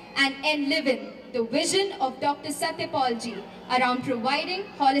Society and enlivened the vision of Dr. Satyapal ji around providing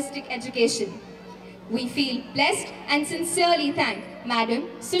holistic education. We feel blessed and sincerely thank Madam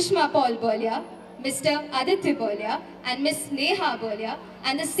Sushma Paul Bolia, Mr. Aditya Bolia and Ms. Neha Bolia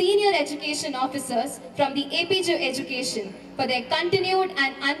and the senior education officers from the Apeejay Education for their continued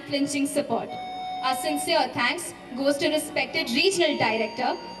and unflinching support. Our sincere thanks goes to respected Regional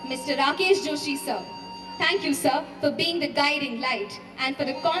Director, Mr. Rakesh Joshi sir. Thank you, sir, for being the guiding light and for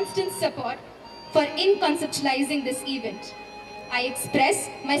the constant support for conceptualizing this event. I express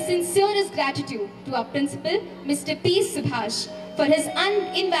my sincerest gratitude to our principal, Mr. P. Subhash, for his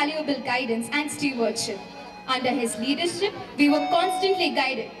invaluable guidance and stewardship. Under his leadership, we were constantly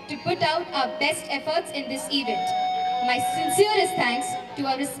guided to put out our best efforts in this event. My sincerest thanks to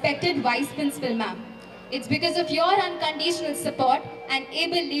our respected Vice Principal Ma'am. It's because of your unconditional support and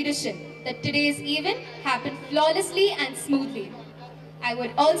able leadership that today's event happened flawlessly and smoothly. I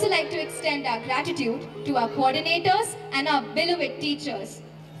would also like to extend our gratitude to our coordinators and our beloved teachers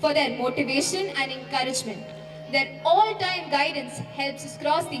for their motivation and encouragement. Their all-time guidance helps us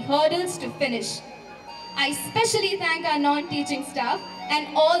cross the hurdles to finish. I especially thank our non-teaching staff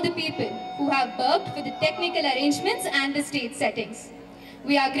and all the people who have worked for the technical arrangements and the stage settings.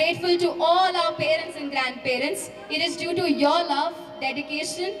 We are grateful to all our parents and grandparents. It is due to your love,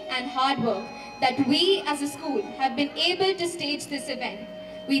 dedication and hard work that we as a school have been able to stage this event.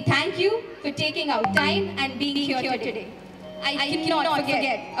 We thank you for taking out time and being here today. I cannot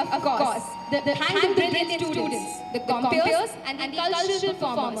forget, of course, the brilliant students, the compeers and the cultural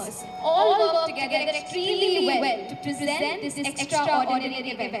performers all work together extremely well to present this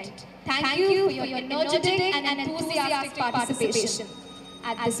extraordinary event. Thank you for your energetic and enthusiastic participation.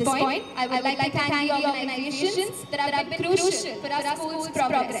 At this point, I would like to thank the organizations that have been crucial for our school's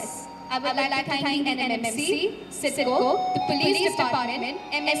progress. I would like to thank the NMMC, CITCO, the Police Department,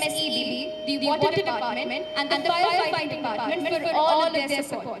 MSEB, the Water Department, and the Firefighting Department for all of their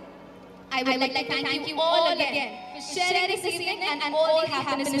support. I would like to thank you all again for sharing this evening and all the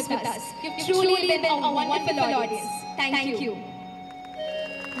happiness with us. You've truly been a wonderful audience. Thank you.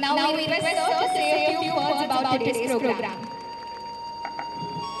 Now we request sir to say a few words about today's program.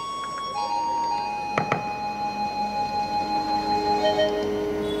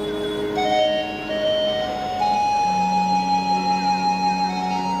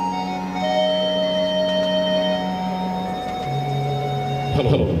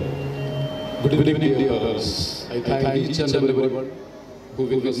 Hello. Good evening, dear parents. I thank each and everyone who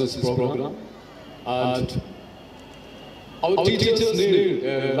witnessed this program. And our teachers need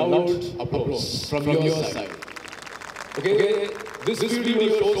a loud applause from your side. Okay, this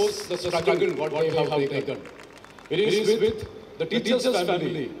video shows the struggle what they have taken. It is with the teachers'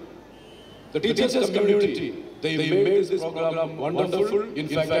 family, the teachers' community. They made this program wonderful. In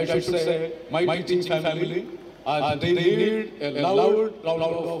fact, I should say my teaching family. And they need a loud round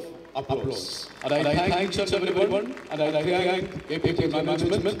of applause. And I thank each and everyone, and I thank Apeejay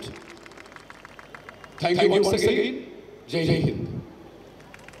management. Thank you once again. Jai Hind.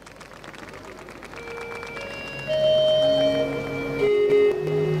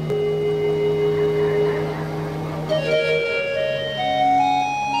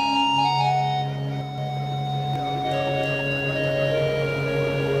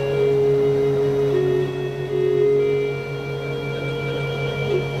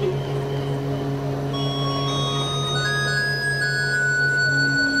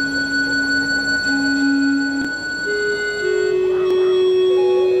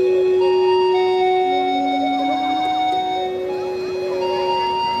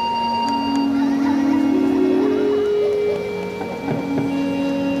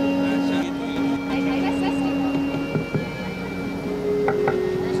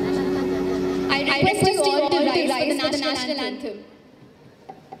 request you all to rise for the national anthem.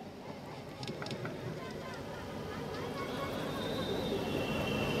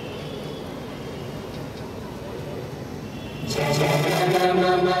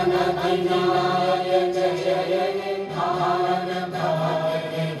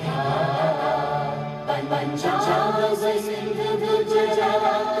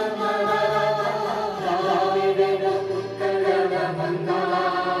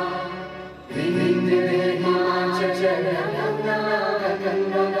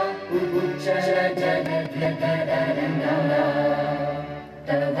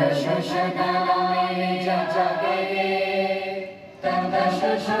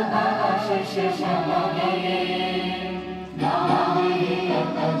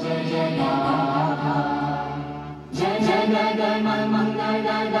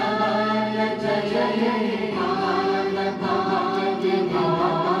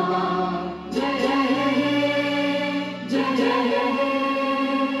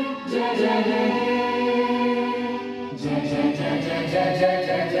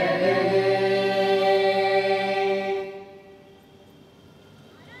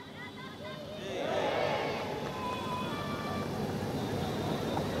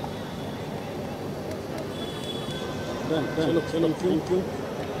 Thank you.